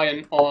more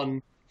reliant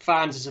on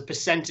fans as a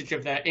percentage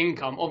of their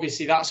income,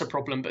 obviously that's a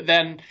problem. But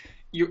then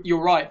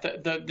you're right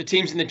that the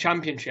teams in the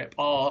Championship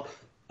are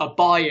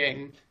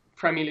buying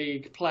Premier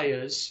League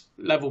players,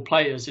 level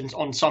players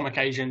on some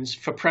occasions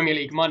for Premier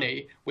League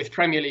money with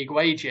Premier League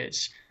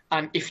wages.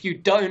 And if you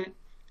don't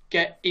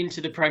get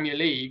into the Premier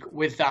League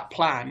with that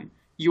plan,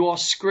 you are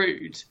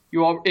screwed.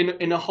 You are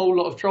in a whole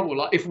lot of trouble.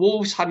 Like if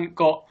Wolves hadn't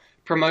got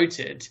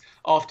promoted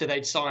after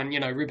they'd signed,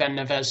 Ruben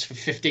Neves for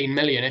 15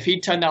 million, if he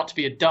turned out to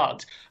be a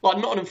dud, like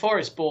Nottingham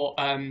Forest bought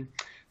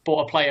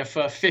a player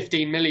for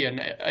 15 million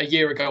a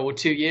year ago or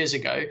 2 years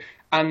ago,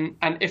 and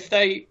if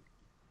they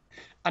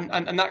and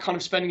that kind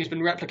of spending has been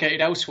replicated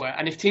elsewhere,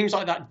 and if teams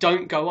like that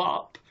don't go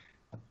up,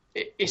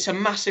 it's a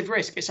massive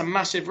risk. It's a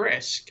massive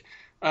risk.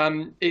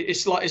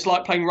 It's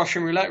like playing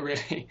Russian roulette,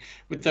 really,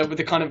 with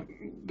the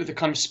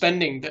kind of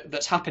spending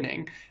that's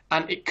happening,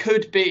 and it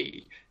could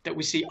be that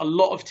we see a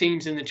lot of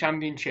teams in the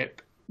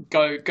Championship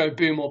go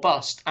boom or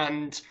bust,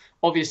 and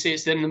obviously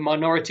it's then the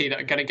minority that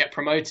are going to get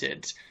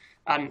promoted,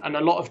 and a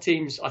lot of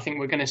teams I think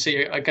we're going to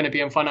see are going to be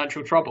in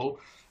financial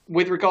trouble.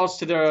 With regards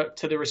to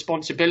the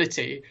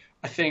responsibility,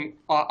 I think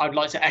I'd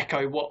like to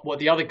echo what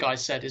the other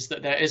guys said, is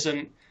that there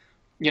isn't.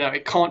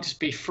 It can't just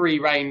be free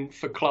reign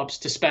for clubs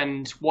to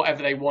spend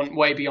whatever they want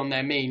way beyond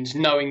their means,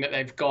 knowing that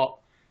they've got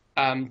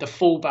the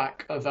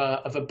fallback of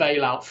a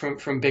bailout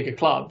from bigger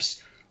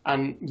clubs.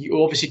 And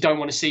you obviously don't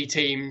want to see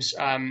teams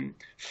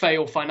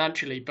fail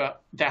financially,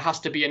 but there has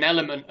to be an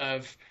element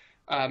of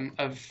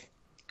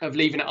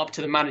leaving it up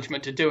to the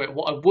management to do it.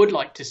 What I would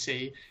like to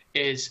see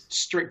is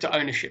stricter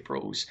ownership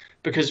rules,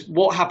 because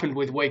what happened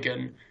with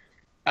Wigan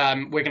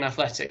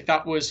Athletic,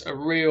 that was a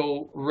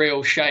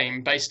real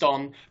shame, based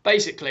on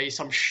basically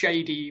some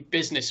shady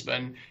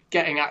businessman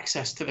getting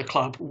access to the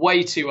club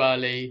way too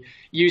early,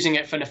 using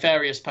it for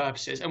nefarious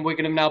purposes, and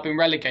Wigan have now been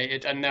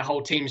relegated and their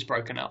whole team's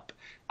broken up,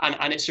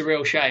 and it's a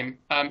real shame.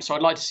 So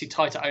I'd like to see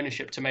tighter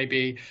ownership to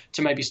maybe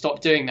stop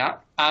doing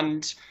that.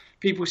 And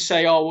people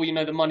say, oh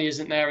well, the money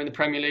isn't there in the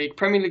Premier League.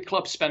 Premier League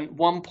clubs spent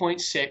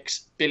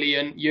 1.6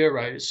 billion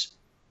euros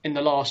in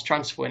the last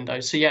transfer window,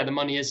 so yeah, the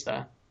money is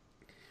there.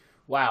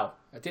 Wow,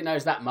 I didn't know it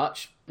was that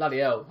much. Bloody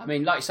hell. I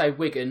mean, like you say,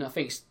 Wigan, I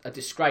think it's a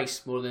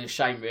disgrace more than a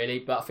shame, really.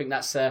 But I think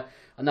that's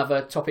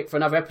another topic for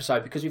another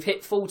episode, because we've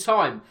hit full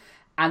time.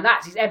 And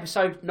that is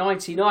episode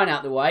 99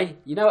 out the way.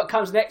 You know what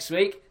comes next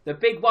week? The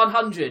big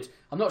 100.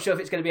 I'm not sure if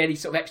it's going to be any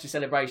sort of extra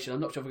celebration. I'm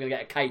not sure if we're going to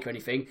get a cake or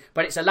anything.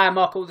 But it's a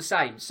landmark all the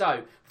same.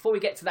 So, before we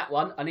get to that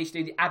one, I need to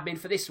do the admin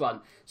for this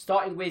one.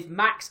 Starting with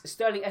Max,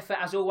 sterling effort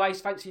as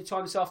always. Thanks for your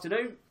time this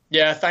afternoon.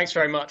 Yeah, thanks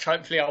very much.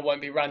 Hopefully I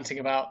won't be ranting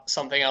about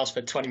something else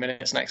for 20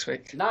 minutes next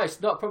week. No, it's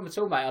not a problem at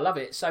all, mate. I love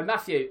it. So,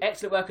 Matthew,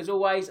 excellent work as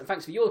always, and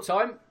thanks for your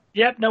time.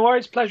 Yep, no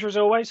worries. Pleasure as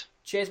always.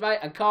 Cheers, mate.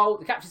 And Carl,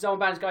 the Captain's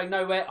Armband is going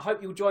nowhere. I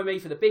hope you'll join me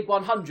for the big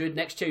 100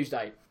 next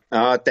Tuesday.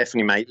 Oh,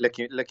 definitely, mate.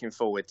 Looking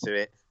forward to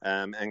it,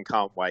 and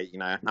can't wait.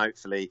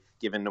 Hopefully,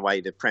 given the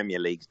way the Premier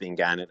League's been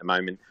going at the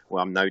moment,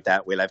 well, I'm no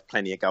doubt we'll have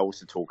plenty of goals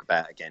to talk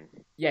about again.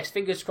 Yes,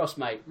 fingers crossed,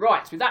 mate.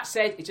 Right, with that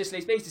said, it just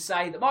leaves me to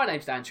say that my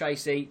name's Dan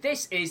Tracy.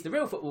 This is the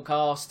Real Football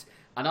Cast,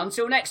 and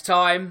until next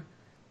time,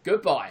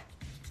 goodbye.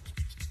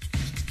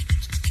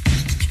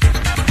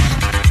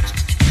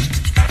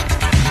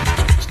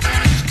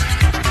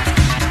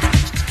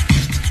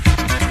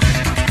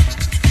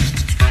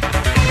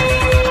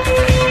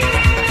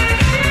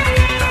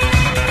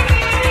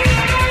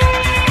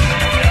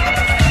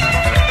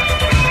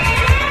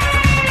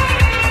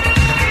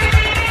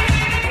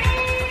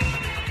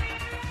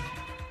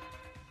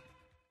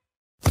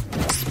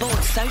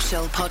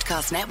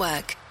 Podcast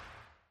Network.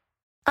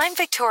 I'm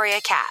Victoria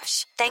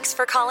Cash. Thanks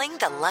for calling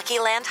the Lucky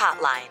Land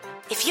Hotline.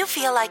 If you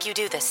feel like you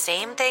do the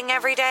same thing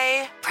every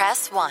day,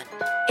 press 1.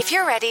 If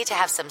you're ready to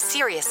have some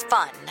serious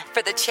fun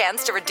for the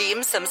chance to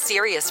redeem some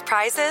serious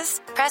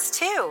prizes, press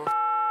 2.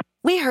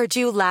 We heard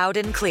you loud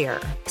and clear.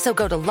 So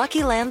go to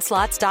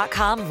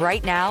LuckyLandSlots.com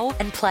right now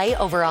and play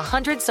over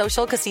 100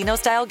 social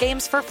casino-style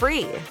games for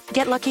free.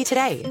 Get lucky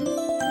today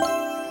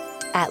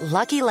at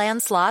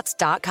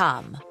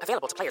LuckyLandSlots.com.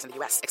 Available to players in the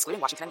U.S., excluding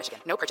Washington and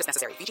Michigan. No purchase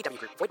necessary. VGW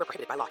Group. Void where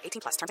prohibited by law.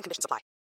 18+. Terms and conditions apply.